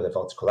same amount of the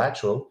vault's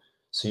collateral.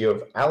 So you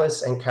have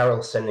Alice and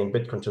Carol sending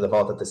Bitcoin to the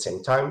vault at the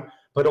same time,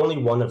 but only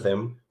one of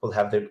them will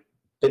have their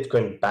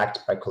Bitcoin backed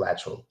by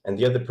collateral, and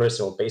the other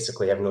person will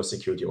basically have no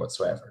security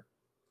whatsoever.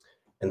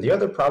 And the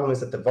other problem is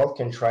that the vault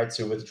can try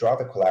to withdraw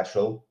the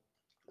collateral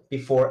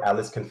before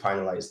Alice can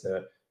finalize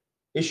the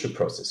issue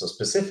process. So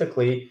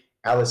specifically,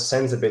 Alice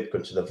sends a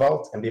Bitcoin to the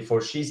vault, and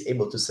before she's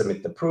able to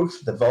submit the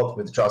proof, the vault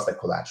withdraws that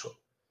collateral,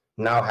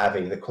 now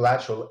having the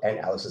collateral and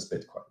Alice's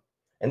Bitcoin.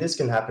 And this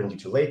can happen due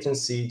to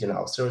latency,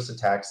 denial of service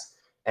attacks,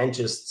 and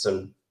just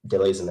some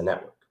delays in the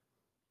network.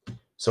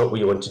 So what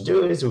we want to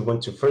do is we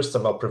want to, first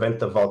of all, prevent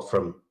the vault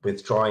from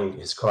withdrawing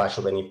his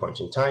collateral at any point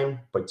in time,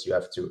 but you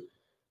have to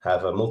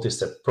have a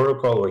multi-step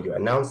protocol where you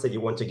announce that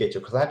you want to get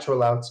your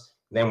collateral out,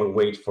 then we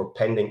wait for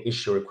pending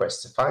issue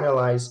requests to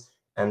finalize,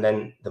 and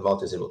then the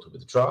vault is able to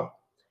withdraw.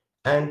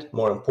 And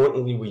more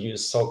importantly, we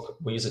use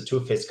a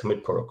two-phase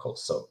commit protocol.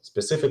 So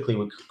specifically,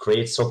 we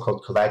create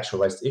so-called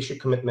collateralized issue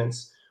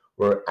commitments,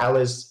 where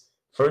Alice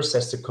first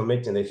has to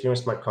commit in the Ethereum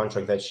smart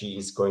contract that she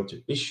is going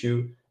to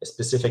issue a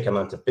specific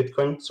amount of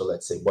Bitcoin. So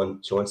let's say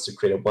she wants to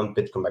create a 1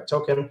 Bitcoin backed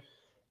token.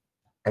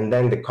 And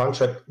then the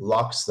contract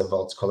locks the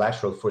vault's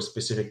collateral for a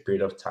specific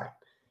period of time.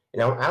 And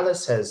now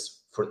Alice has,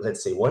 for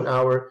let's say 1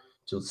 hour,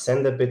 to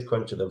send the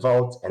Bitcoin to the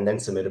vault and then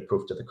submit a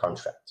proof to the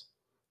contract.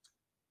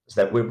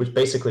 So that which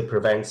basically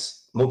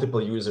prevents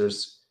multiple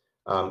users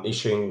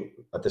issuing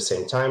at the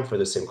same time for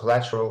the same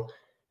collateral,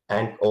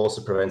 and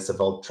also prevents the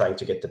vault trying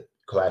to get the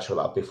collateral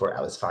out before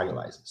Alice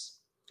finalizes.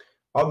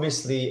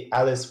 Obviously,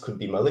 Alice could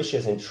be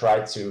malicious and try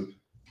to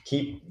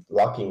keep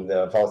locking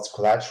the vault's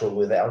collateral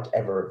without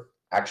ever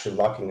actually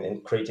locking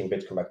and creating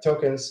Bitcoin-backed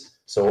tokens.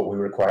 So what we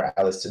require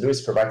Alice to do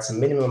is provide some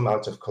minimum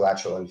amount of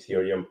collateral on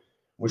Ethereum,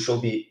 which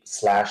will be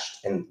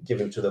slashed and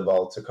given to the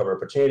vault to cover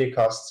opportunity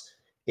costs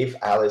if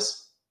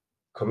Alice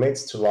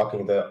commits to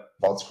locking the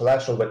vault's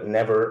collateral but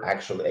never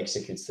actually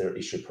executes their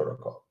issue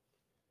protocol.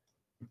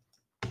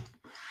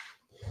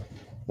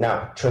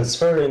 Now,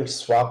 transferring,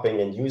 swapping,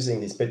 and using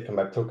these Bitcoin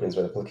backed tokens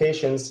with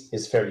applications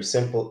is fairly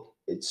simple.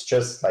 It's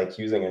just like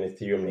using an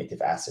Ethereum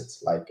native asset,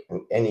 like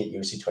any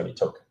ERC20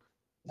 token.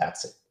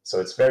 That's it.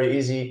 So it's very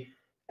easy.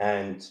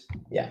 And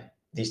yeah,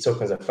 these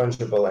tokens are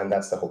fungible, and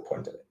that's the whole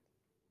point of it.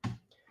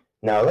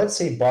 Now, let's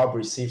say Bob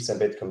receives some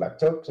Bitcoin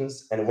backed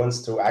tokens and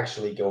wants to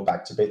actually go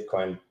back to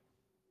Bitcoin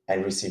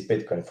and receive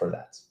Bitcoin for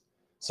that.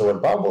 So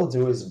what Bob will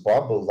do is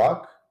Bob will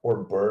lock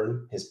or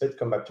burn his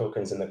Bitcoin backed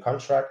tokens in the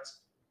contract.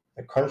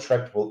 The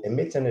contract will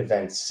emit an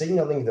event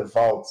signaling the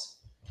vault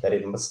that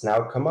it must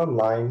now come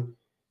online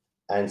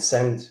and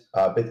send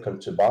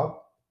Bitcoin to Bob.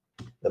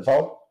 The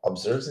vault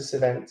observes this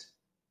event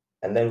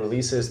and then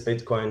releases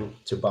Bitcoin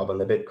to Bob on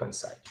the Bitcoin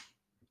side.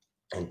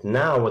 And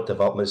now what the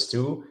vault must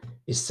do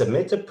is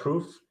submit a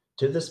proof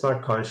to the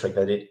smart contract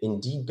that it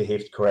indeed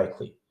behaved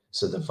correctly.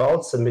 So the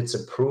vault submits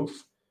a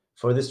proof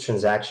for this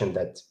transaction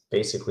that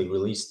basically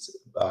released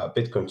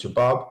Bitcoin to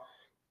Bob.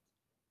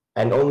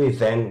 And only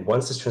then,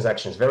 once this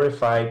transaction is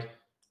verified,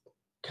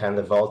 can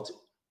the vault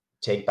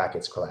take back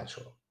its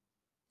collateral.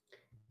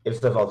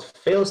 If the vault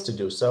fails to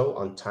do so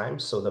on time,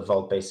 so the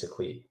vault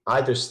basically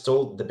either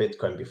stole the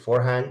Bitcoin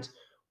beforehand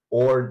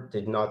or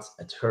did not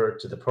adhere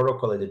to the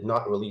protocol and did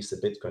not release the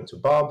Bitcoin to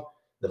Bob,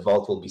 the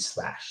vault will be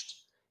slashed.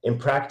 In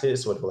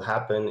practice, what will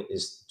happen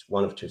is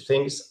one of two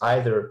things.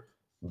 Either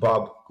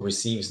Bob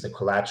receives the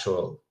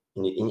collateral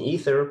in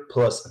Ether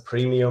plus a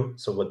premium.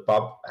 So what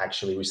Bob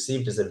actually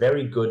received is a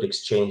very good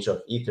exchange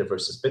of Ether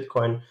versus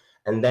Bitcoin,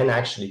 and then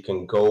actually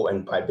can go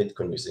and buy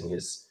Bitcoin using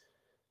his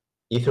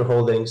Ether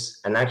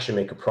holdings and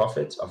actually make a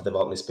profit of the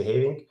vault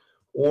misbehaving.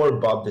 Or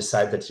Bob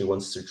decides that he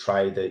wants to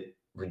try the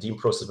redeem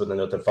process with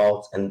another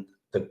vault, and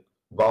the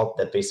vault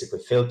that basically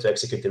failed to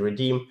execute the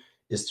redeem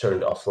is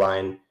turned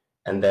offline,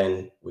 and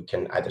then we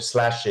can either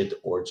slash it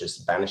or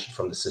just banish it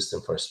from the system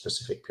for a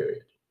specific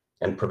period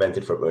and prevent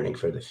it from earning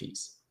further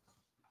fees.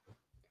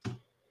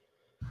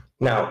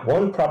 Now,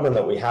 one problem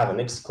that we have in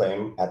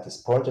Xclaim, at this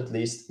point at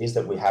least, is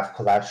that we have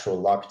collateral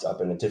locked up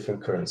in a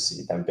different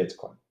currency than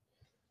Bitcoin,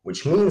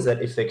 which means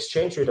that if the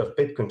exchange rate of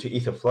Bitcoin to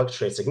Ether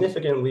fluctuates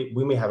significantly,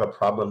 we may have a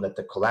problem that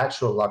the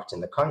collateral locked in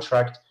the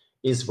contract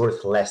is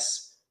worth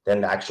less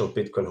than the actual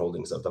Bitcoin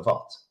holdings of the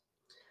vault.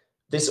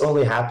 This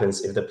only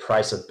happens if the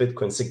price of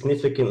Bitcoin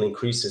significantly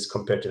increases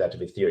compared to that of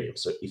Ethereum.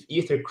 So if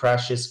Ether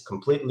crashes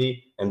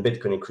completely and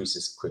Bitcoin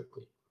increases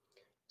quickly.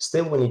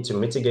 Still, we need to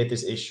mitigate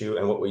this issue.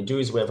 And what we do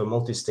is we have a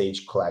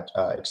multi-stage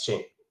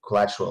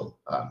collateral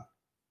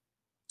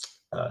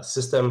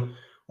system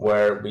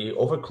where we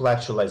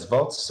over-collateralize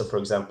vaults. So for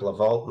example, a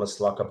vault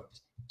must lock up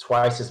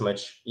twice as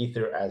much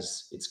Ether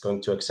as it's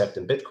going to accept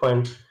in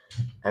Bitcoin.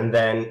 And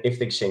then if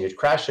the exchange rate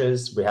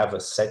crashes, we have a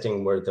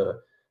setting where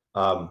the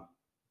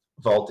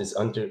vault is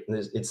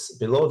it's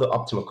below the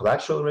optimal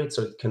collateral rate,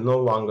 so it can no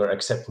longer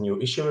accept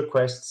new issue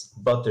requests,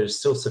 but there's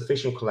still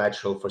sufficient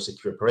collateral for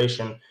secure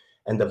operation,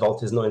 and the vault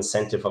has no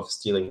incentive of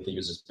stealing the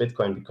user's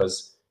Bitcoin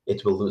because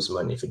it will lose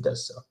money if it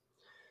does so.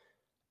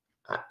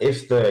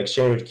 If the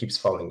exchange rate keeps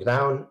falling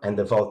down and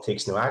the vault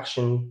takes no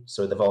action,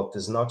 so the vault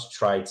does not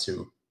try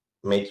to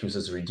make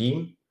users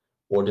redeem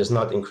or does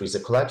not increase the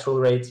collateral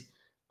rate,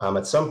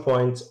 at some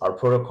point, our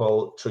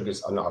protocol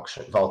triggers an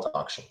auction, vault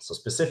auction. So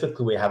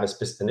specifically, we have an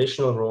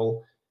additional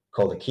role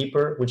called a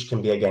keeper, which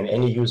can be, again,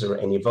 any user or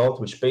any vault,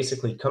 which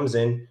basically comes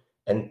in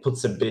and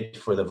puts a bid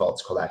for the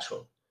vault's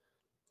collateral.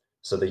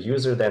 So the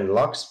user then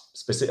locks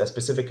a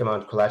specific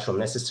amount of collateral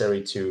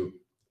necessary to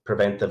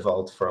prevent the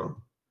vault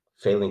from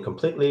failing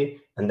completely,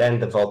 and then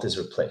the vault is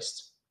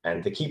replaced.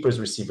 And the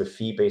keepers receive a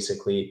fee,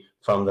 basically,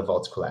 from the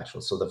vault's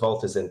collateral. So the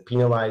vault is then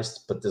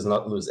penalized, but does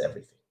not lose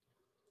everything.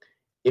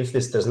 If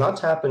this does not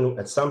happen,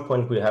 at some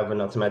point we have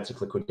an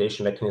automatic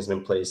liquidation mechanism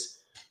in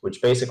place,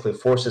 which basically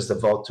forces the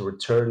vault to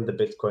return the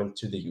Bitcoin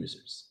to the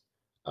users.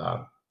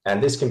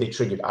 And this can be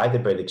triggered either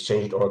by the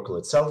exchange rate oracle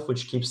itself,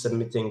 which keeps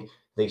submitting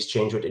the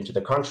exchange rate into the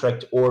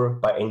contract, or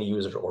by any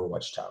user or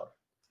watchtower.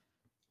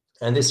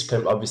 And this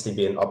can obviously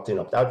be an opt-in,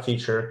 opt-out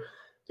feature,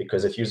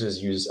 because if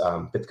users use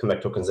Bitcoin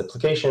tokens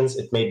applications,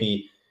 it may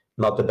be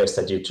not the best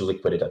idea to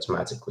liquidate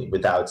automatically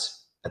without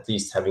at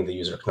least having the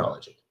user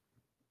acknowledge it.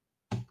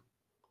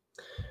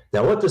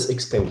 Now, what does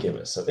Xclaim give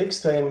us? So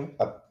Xclaim,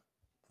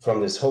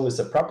 from this whole list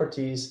of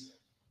properties,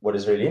 what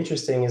is really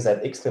interesting is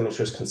that Xclaim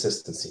ensures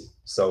consistency.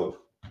 So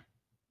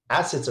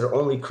assets are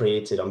only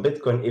created on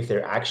Bitcoin if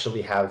they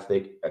actually have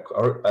the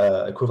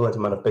equivalent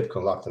amount of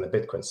Bitcoin locked on the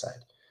Bitcoin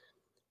side.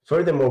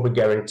 Furthermore, we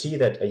guarantee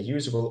that a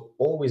user will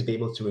always be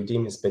able to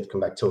redeem his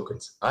Bitcoin-backed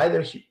tokens.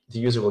 Either the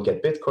user will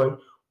get Bitcoin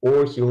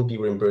or he will be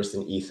reimbursed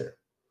in Ether.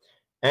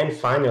 And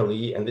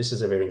finally, and this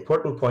is a very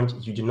important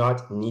point, you do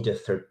not need a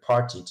third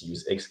party to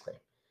use Xclaim.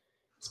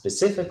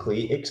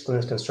 Specifically, Xclaim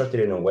is constructed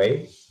in a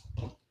way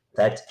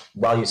that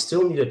while you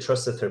still need a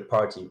trusted third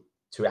party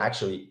to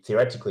actually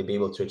theoretically be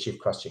able to achieve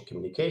cross-chain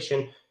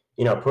communication,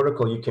 in our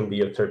protocol, you can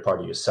be a third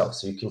party yourself.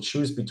 So you can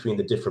choose between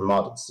the different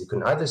models. You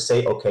can either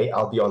say, okay,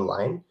 I'll be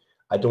online.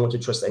 I don't want to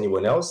trust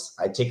anyone else.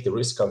 I take the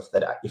risk of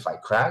that if I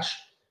crash,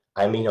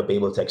 I may not be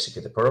able to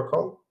execute the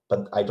protocol,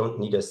 but I don't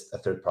need a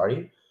third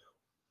party.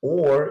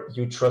 or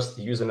you trust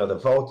to use another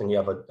vault and you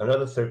have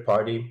another third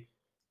party,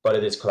 but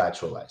it is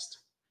collateralized.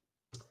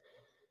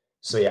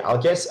 So yeah,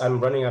 I'll guess I'm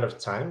running out of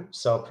time,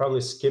 so I'll probably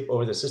skip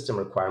over the system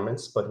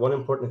requirements. But one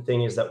important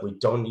thing is that we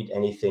don't need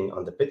anything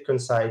on the Bitcoin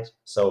side.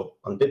 So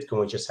on Bitcoin,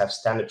 we just have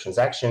standard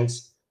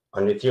transactions.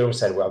 On the Ethereum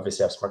side, we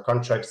obviously have smart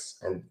contracts.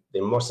 And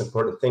the most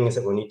important thing is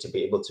that we need to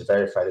be able to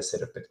verify the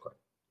state of Bitcoin.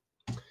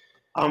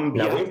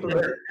 Now,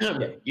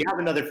 you have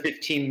another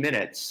 15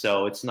 minutes,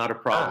 so it's not a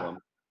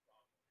problem.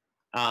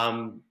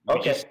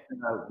 Okay.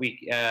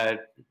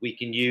 We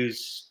can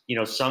use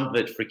some of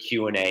it for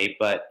Q&A,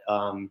 but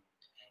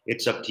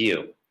it's up to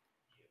you.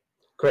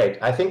 Great.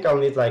 I think I'll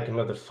need like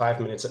another 5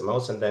 minutes at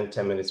most, and then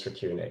 10 minutes for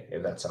Q&A,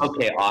 if that sounds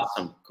okay. Good.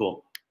 Awesome.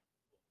 Cool.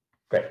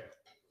 Great.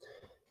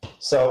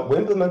 So we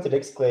implemented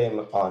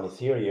Exclaim on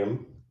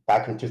Ethereum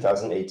back in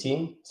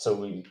 2018. So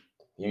we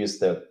used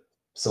the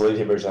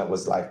Solidity version that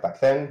was live back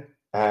then.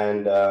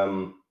 And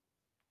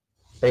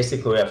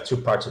basically, we have two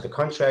parts of the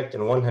contract.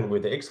 On one hand,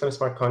 with the Exclaim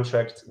smart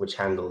contract, which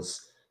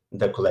handles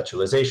the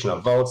collateralization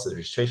of vaults, the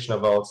registration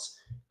of vaults,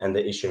 and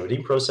the issue and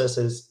redeem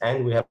processes.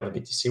 And we have a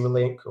BTC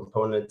relay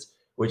component,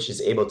 which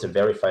is able to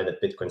verify the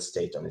Bitcoin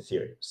state on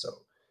Ethereum. So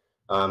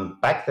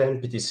back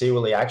then, BTC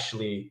relay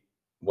actually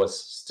was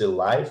still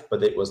live,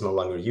 but it was no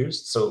longer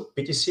used. So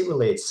BTC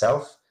relay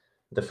itself,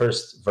 the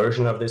first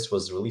version of this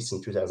was released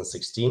in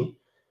 2016.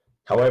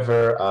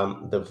 However,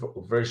 the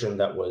version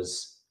that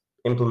was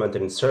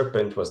implemented in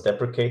Serpent was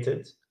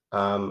deprecated,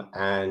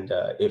 and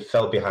it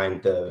fell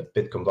behind the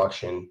Bitcoin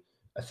blockchain.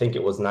 I think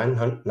it was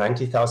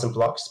 90,000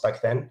 blocks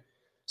back then.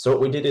 So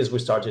what we did is we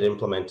started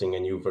implementing a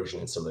new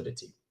version in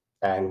Solidity.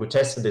 And we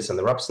tested this on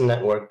the Robson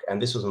network,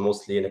 and this was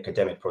mostly an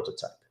academic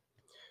prototype.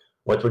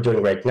 What we're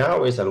doing right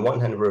now is, on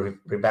one hand, we're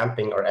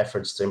revamping our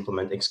efforts to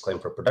implement Exclaim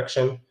for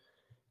production.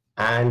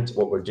 And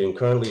what we're doing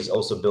currently is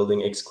also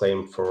building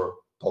Exclaim for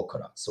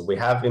Polkadot. So we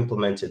have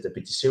implemented the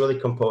BTC relay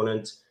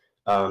component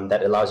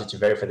that allows you to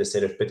verify the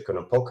state of Bitcoin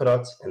on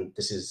Polkadot. And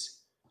this is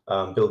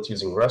built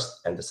using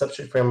Rust and the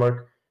substrate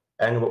framework.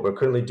 And what we're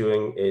currently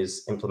doing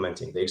is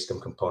implementing the Exclaim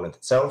component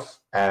itself.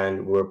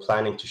 And we're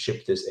planning to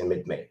ship this in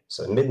mid-May.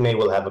 So in mid-May,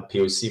 we'll have a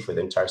POC for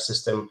the entire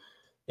system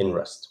in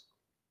Rust.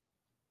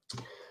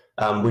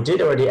 We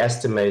did already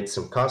estimate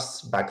some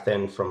costs back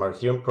then from our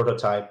Ethereum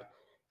prototype.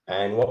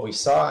 And what we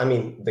saw, I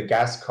mean, the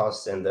gas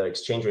costs and the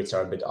exchange rates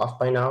are a bit off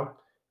by now,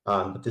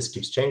 but this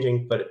keeps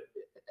changing. But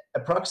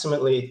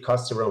approximately it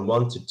costs around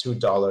 $1 to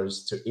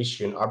 $2 to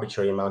issue an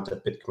arbitrary amount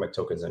of Bitcoin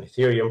tokens on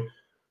Ethereum,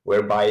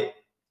 whereby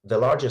the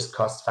largest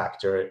cost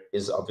factor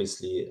is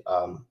obviously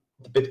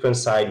the Bitcoin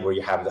side, where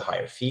you have the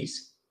higher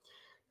fees.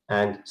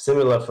 And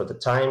similar for the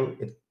time,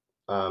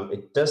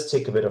 it does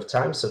take a bit of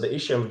time. So the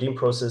issue and redeem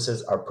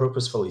processes are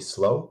purposefully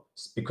slow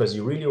because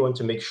you really want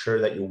to make sure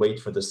that you wait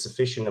for the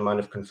sufficient amount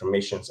of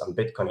confirmations on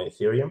Bitcoin and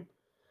Ethereum.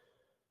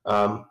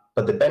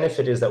 But the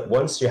benefit is that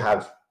once you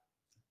have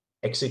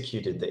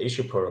executed the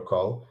issue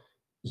protocol,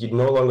 you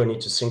no longer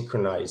need to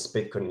synchronize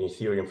Bitcoin and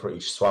Ethereum for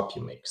each swap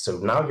you make. So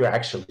now you're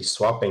actually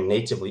swapping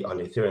natively on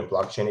the Ethereum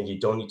blockchain, and you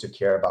don't need to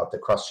care about the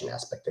cross-chain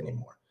aspect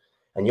anymore.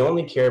 And you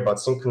only care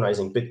about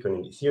synchronizing Bitcoin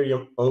and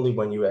Ethereum only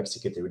when you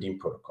execute the redeem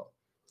protocol,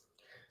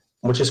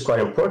 which is quite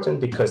important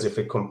because if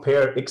we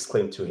compare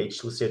Exclaim to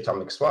H2C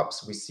atomic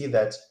swaps, we see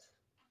that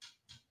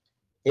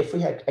if we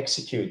had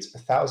execute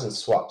 1,000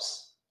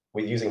 swaps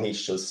with using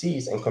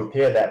H2Cs and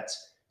compare that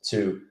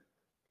to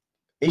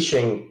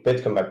issuing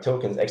Bitcoin-backed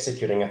tokens,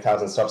 executing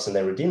 1,000 swaps and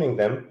then redeeming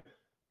them,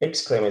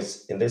 Exclaim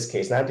is, in this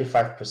case,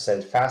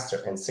 95%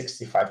 faster and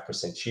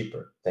 65%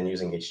 cheaper than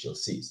using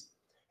HTLCs.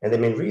 And the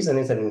main reason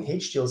is that in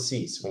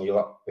HTLCs, when you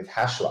lock with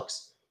hash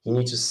locks, you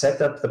need to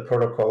set up the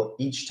protocol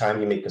each time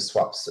you make a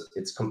swap. So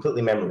it's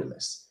completely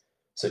memoryless.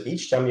 So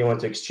each time you want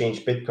to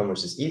exchange Bitcoin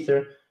versus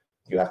Ether,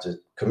 you have to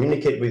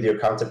communicate with your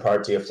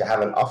counterparty. You have to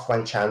have an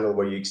offline channel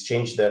where you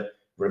exchange the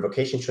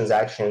revocation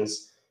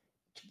transactions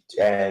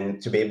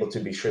and to be able to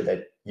be sure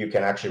that you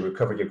can actually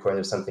recover your coin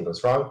if something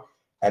goes wrong.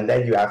 And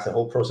then you have the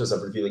whole process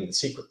of revealing the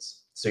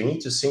secrets. So you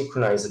need to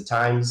synchronize the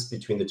times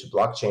between the two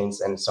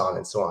blockchains and so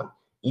on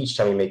each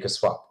time you make a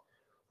swap.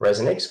 Whereas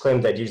in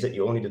Exclaim, the idea is that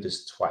you only do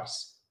this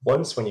twice.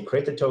 Once when you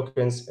create the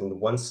tokens and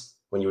once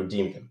when you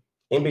redeem them.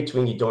 In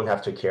between, you don't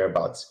have to care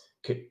about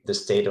the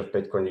state of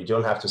Bitcoin. You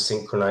don't have to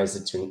synchronize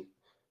the two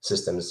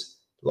systems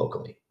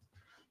locally.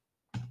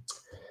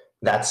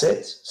 That's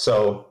it.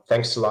 So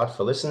thanks a lot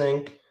for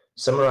listening.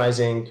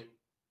 Summarizing,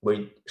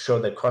 we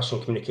showed that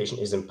cross-chain communication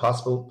is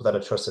impossible without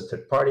a trusted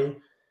third party.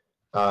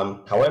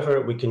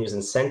 However, we can use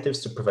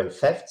incentives to prevent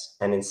theft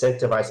and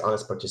incentivize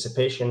honest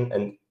participation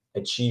and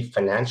achieve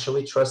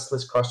financially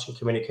trustless cross-chain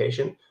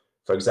communication,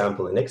 for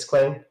example, in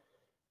Exclaim.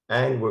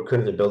 And we're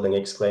currently building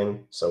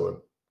Exclaim. So we're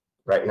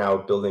right now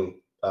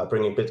bringing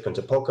Bitcoin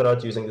to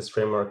Polkadot using this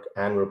framework,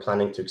 and we're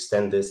planning to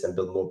extend this and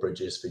build more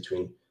bridges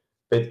between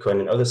Bitcoin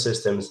and other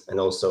systems, and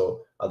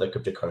also other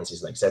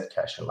cryptocurrencies like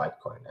Zcash and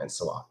Litecoin, and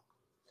so on.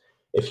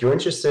 If you're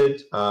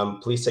interested,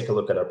 please take a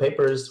look at our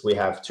papers. We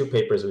have two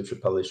papers which we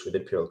published with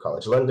Imperial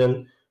College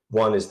London.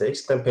 One is the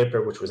Exclaim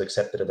paper, which was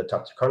accepted at the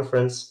Top 2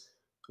 conference,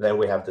 Then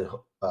we have the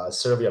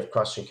survey of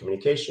cross-chain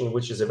communication,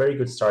 which is a very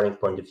good starting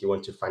point if you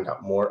want to find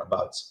out more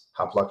about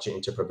how blockchain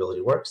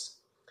interoperability works.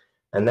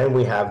 And then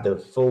we have the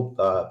full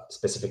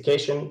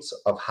specifications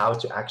of how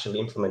to actually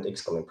implement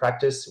Xclaim in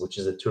practice, which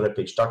is a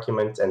 200-page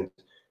document and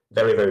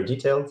very, very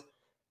detailed.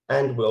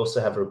 And we also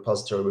have a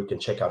repository where we can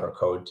check out our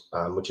code,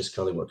 which is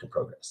currently work in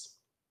progress.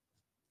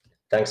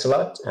 Thanks a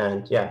lot.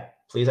 And yeah,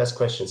 please ask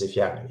questions if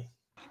you have any.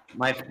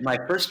 My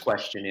first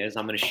question is,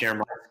 I'm going to share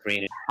my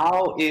screen.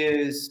 How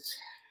is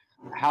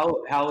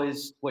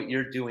what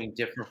you're doing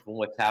different from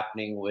what's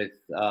happening with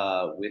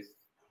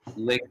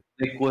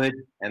liquid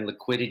and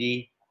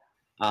liquidity,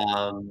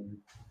 and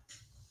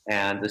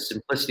the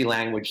simplicity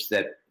language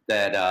that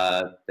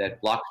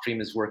Blockstream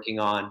is working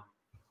on,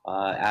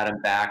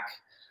 Adam Back,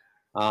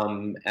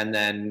 and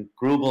then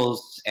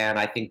Grubel's, and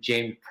I think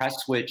James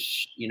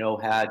Presswich,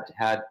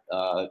 had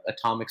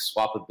atomic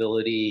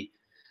swappability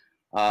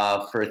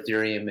for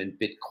Ethereum and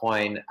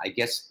Bitcoin. I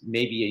guess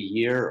maybe a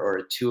year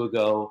or two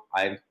ago.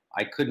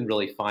 I couldn't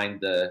really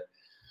find the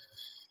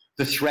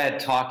thread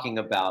talking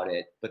about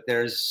it, but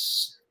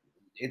there's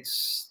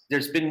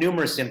been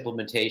numerous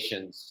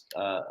implementations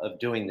of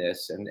doing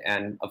this,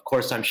 and of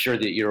course I'm sure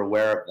that you're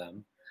aware of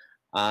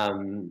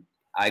them.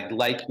 I'd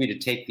like you to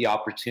take the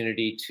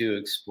opportunity to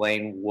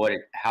explain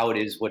how it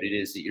is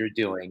that you're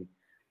doing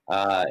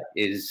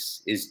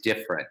is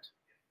different.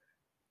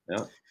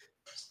 Yeah.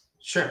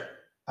 Sure.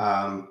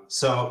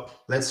 So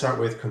let's start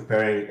with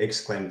comparing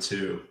Xclaim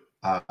to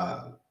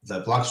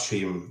the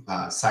Blockstream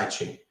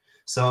sidechain.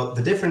 So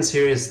the difference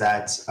here is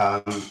that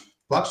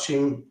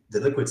Blockstream, the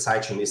liquid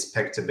sidechain, is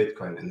pegged to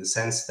Bitcoin in the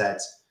sense that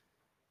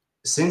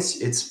since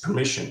it's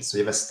permissioned, so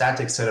you have a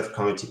static set of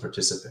community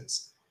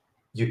participants,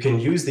 you can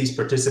use these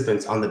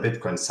participants on the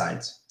Bitcoin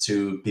side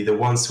to be the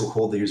ones who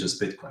hold the user's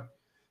Bitcoin.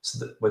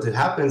 So what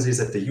happens is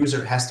that the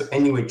user has to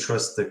anyway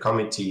trust the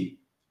committee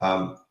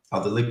of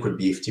the liquid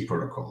BFT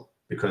protocol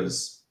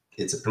because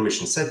it's a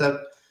permission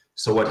setup.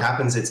 So what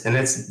happens is, and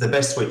it's the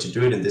best way to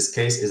do it in this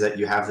case, is that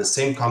you have the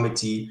same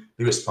committee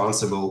be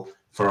responsible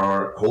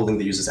for holding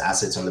the user's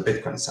assets on the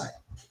Bitcoin side.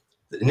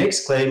 The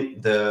next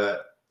claim,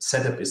 the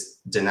setup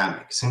is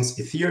dynamic. Since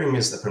Ethereum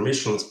is a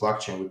permissionless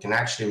blockchain, we can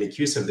actually make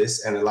use of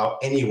this and allow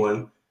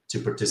anyone to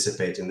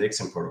participate in the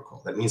Xclaim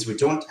protocol. That means we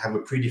don't have a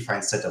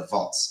predefined set of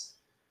vaults.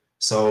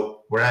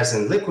 So whereas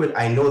in Liquid,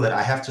 I know that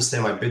I have to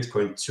send my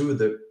Bitcoin to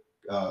the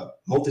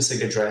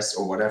multi-sig address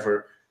or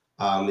whatever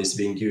is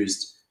being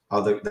used,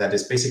 that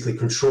is basically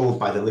controlled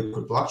by the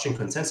Liquid blockchain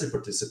consensus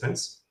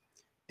participants.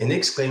 In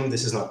Xclaim,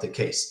 this is not the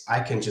case. I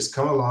can just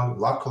come along,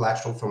 lock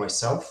collateral for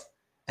myself,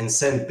 and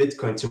send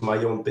Bitcoin to my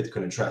own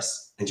Bitcoin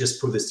address and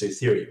just put this to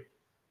Ethereum.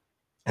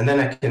 And then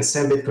I can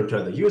send Bitcoin to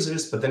other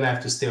users, but then I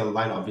have to stay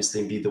online,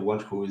 obviously, and be the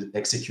one who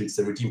executes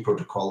the redeem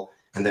protocol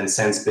and then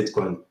sends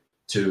Bitcoin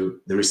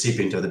to the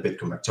recipient of the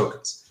Bitcoin backed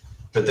tokens.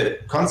 But the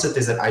concept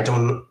is that I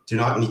do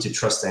not need to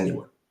trust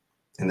anyone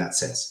in that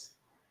sense.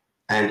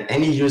 And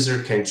any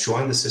user can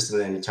join the system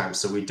at any time.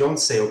 So we don't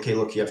say, okay,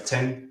 look, you have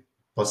 10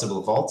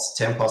 possible vaults,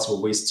 10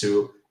 possible ways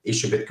to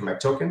issue Bitcoin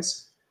backed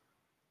tokens.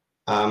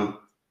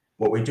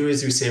 What we do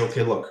is we say,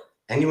 okay, look,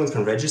 anyone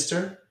can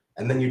register,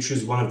 and then you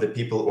choose one of the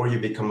people, or you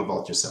become a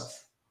vault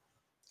yourself.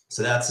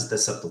 So that's the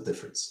subtle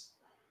difference.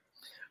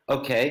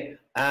 Okay,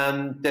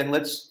 then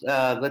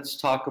let's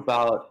talk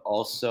about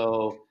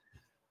also.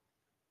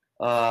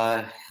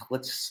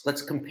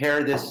 Let's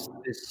compare this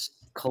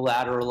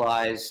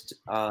collateralized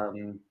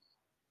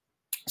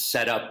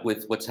setup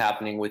with what's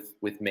happening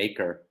with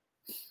Maker.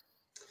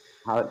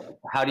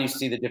 How do you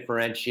see the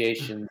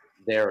differentiation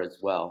there as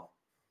well?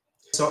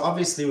 So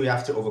obviously we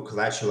have to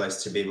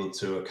over-collateralize to be able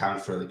to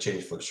account for the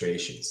exchange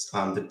fluctuations.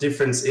 The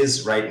difference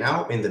is right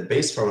now in the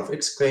base form of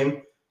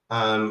Xclaim,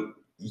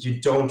 you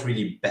don't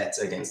really bet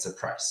against the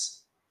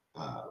price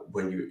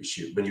when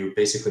you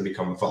basically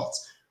become a vault.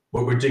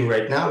 What we're doing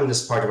right now in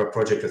this part of our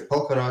project with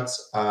Polkadot,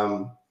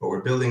 what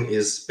we're building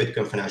is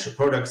Bitcoin financial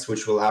products,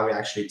 which will allow you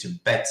actually to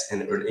bet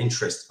and earn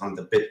interest on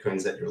the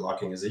Bitcoins that you're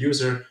locking as a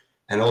user,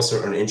 and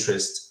also earn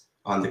interest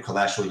on the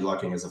collateral you're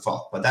locking as a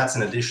vault. But that's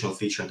an additional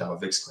feature on top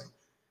of Xclaim.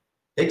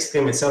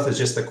 Xclaim itself is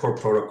just a core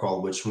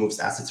protocol which moves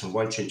assets from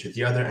one chain to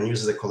the other and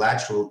uses the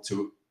collateral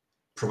to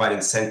provide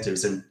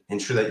incentives and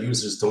ensure that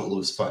users don't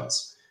lose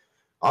funds.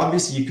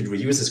 Obviously, you could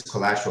reuse this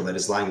collateral that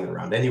is lying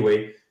around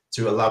anyway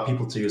to allow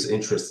people to use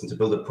interest and to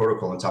build a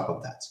protocol on top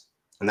of that.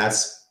 And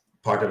that's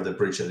part of the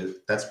bridge.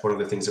 That's one of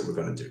the things that we're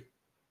going to do.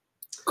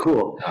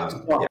 Cool.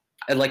 Yeah.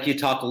 I'd like you to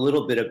talk a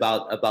little bit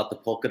about the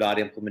Polkadot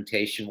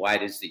implementation, why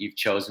it is that you've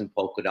chosen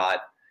Polkadot,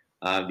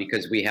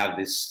 because we have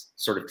this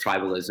sort of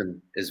tribalism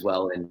as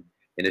well in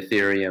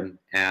Ethereum,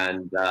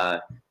 and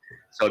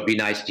so it'd be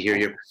nice to hear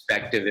your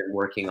perspective in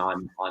working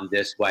on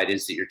this, why it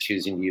is that you're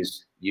choosing to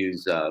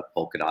use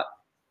Polkadot.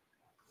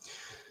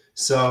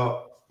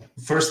 So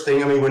first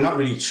thing, I mean, we're not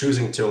really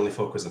choosing to only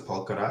focus on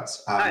Polkadot.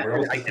 We're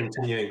also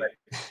continuing.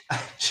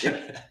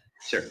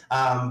 Sure.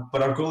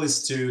 But our goal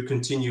is to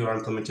continue our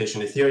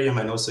implementation of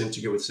Ethereum and also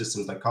integrate with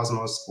systems like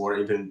Cosmos or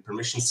even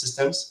permission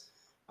systems.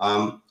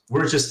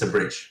 We're just a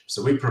bridge.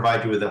 So we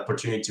provide you with the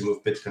opportunity to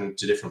move Bitcoin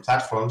to different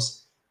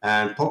platforms.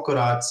 And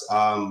Polkadot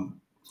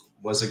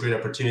was a great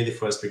opportunity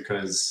for us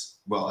because,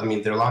 well, I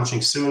mean, they're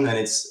launching soon, and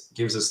it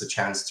gives us the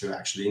chance to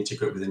actually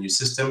integrate with a new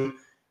system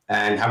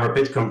and have our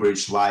Bitcoin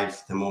bridge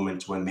live the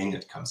moment when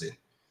mainnet comes in.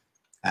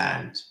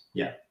 And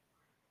yeah.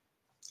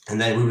 And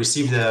then we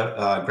received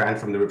a grant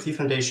from the Ripley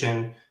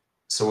Foundation.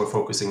 So we're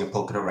focusing on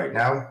Polkadot right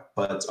now,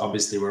 but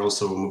obviously we're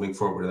also moving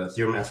forward with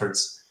Ethereum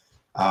efforts.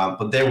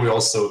 But there we're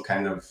also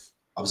kind of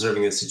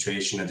observing the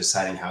situation and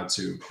deciding how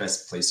to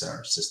best place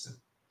our system.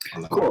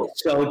 Cool.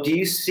 So do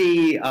you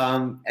see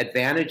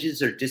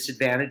advantages or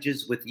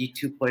disadvantages with E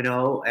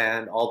 2.0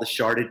 and all the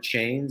sharded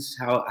chains?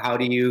 How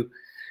do you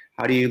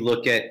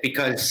look at,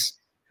 because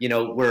you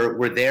know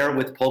we're there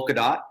with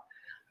Polkadot.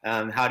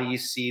 How do you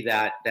see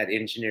that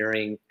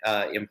engineering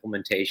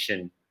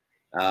implementation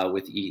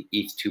with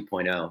ETH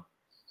 2.0?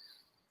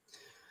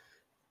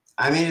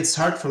 I mean, it's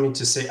hard for me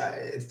to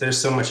say. There's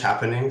so much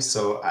happening,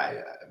 so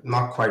I'm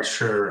not quite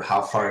sure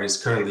how far it is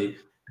currently.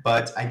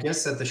 But I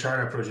guess that the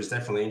sharding approach is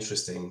definitely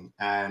interesting.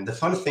 And the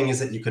fun thing is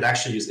that you could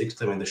actually use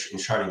Xclaim in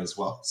sharding as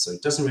well. So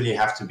it doesn't really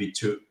have to be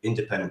two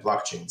independent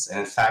blockchains. And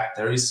in fact,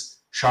 there is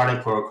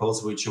sharding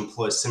protocols which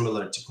employ a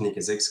similar technique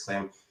as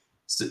Xclaim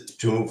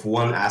to move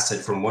one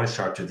asset from one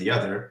shard to the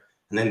other.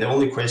 And then the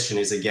only question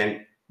is,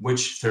 again,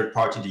 which third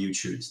party do you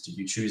choose? Do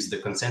you choose the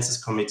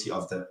consensus committee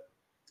of the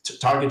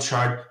target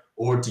shard,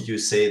 or do you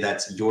say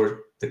that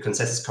the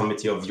consensus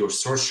committee of your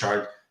source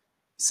shard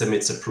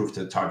submits a proof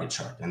to the target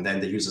shard, and then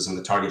the users on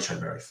the target shard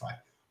verify?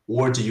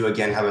 Or do you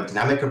again have a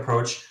dynamic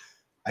approach?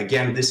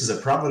 Again, this is a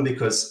problem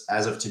because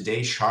as of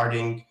today,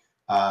 sharding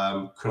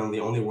currently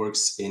only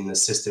works in a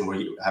system where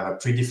you have a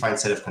predefined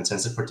set of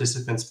consensus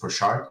participants per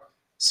shard.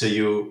 So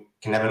you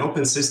can have an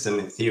open system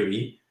in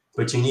theory,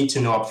 but you need to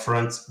know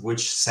upfront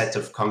which set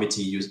of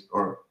committee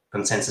or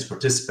consensus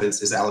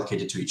participants is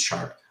allocated to each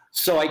shard.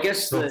 So I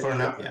guess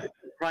the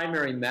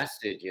primary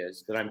message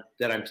is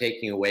that I'm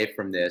taking away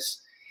from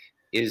this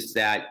is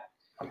that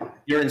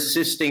you're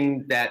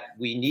insisting that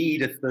we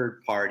need a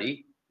third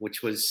party,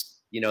 which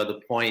was, you know,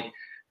 the point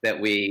that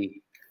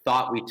we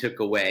thought we took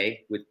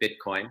away with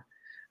Bitcoin.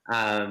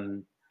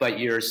 But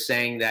you're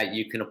saying that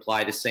you can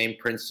apply the same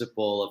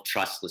principle of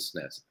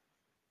trustlessness.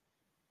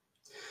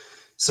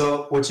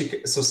 So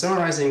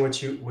summarizing,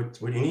 what you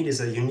need is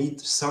that you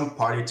need some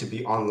party to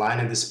be online,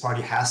 and this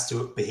party has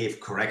to behave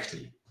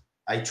correctly.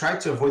 I try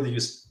to avoid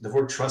the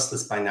word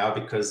trustless by now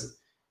because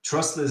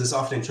trustless is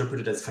often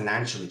interpreted as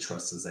financially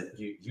trustless, that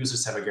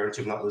users have a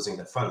guarantee of not losing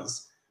their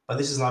funds. But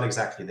this is not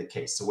exactly the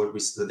case. So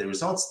the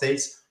result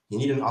states you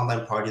need an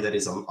online party that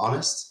is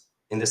honest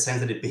in the sense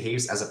that it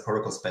behaves as a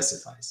protocol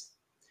specifies.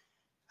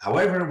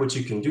 However, what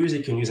you can do is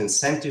you can use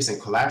incentives and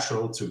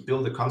collateral to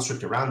build a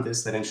construct around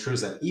this that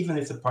ensures that even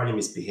if the party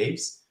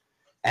misbehaves,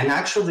 and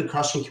actually the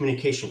cross-chain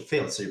communication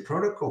failed, so your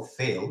protocol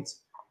failed,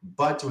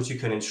 but what you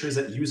can ensure is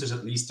that users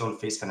at least don't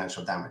face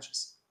financial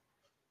damages.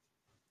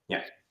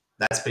 Yeah.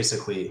 That's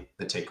basically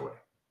the takeaway.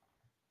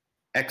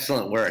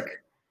 Excellent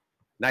work.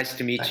 Nice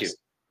to meet you.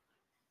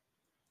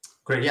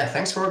 Great. Yeah,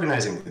 thanks for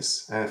organizing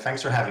this.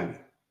 Thanks for having me.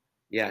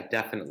 Yeah,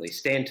 definitely.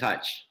 Stay in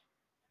touch.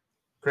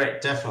 Great,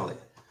 definitely.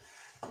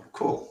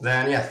 Cool.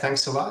 Then, yeah,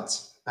 thanks a lot.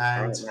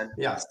 And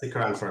yeah, stick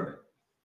around for a bit.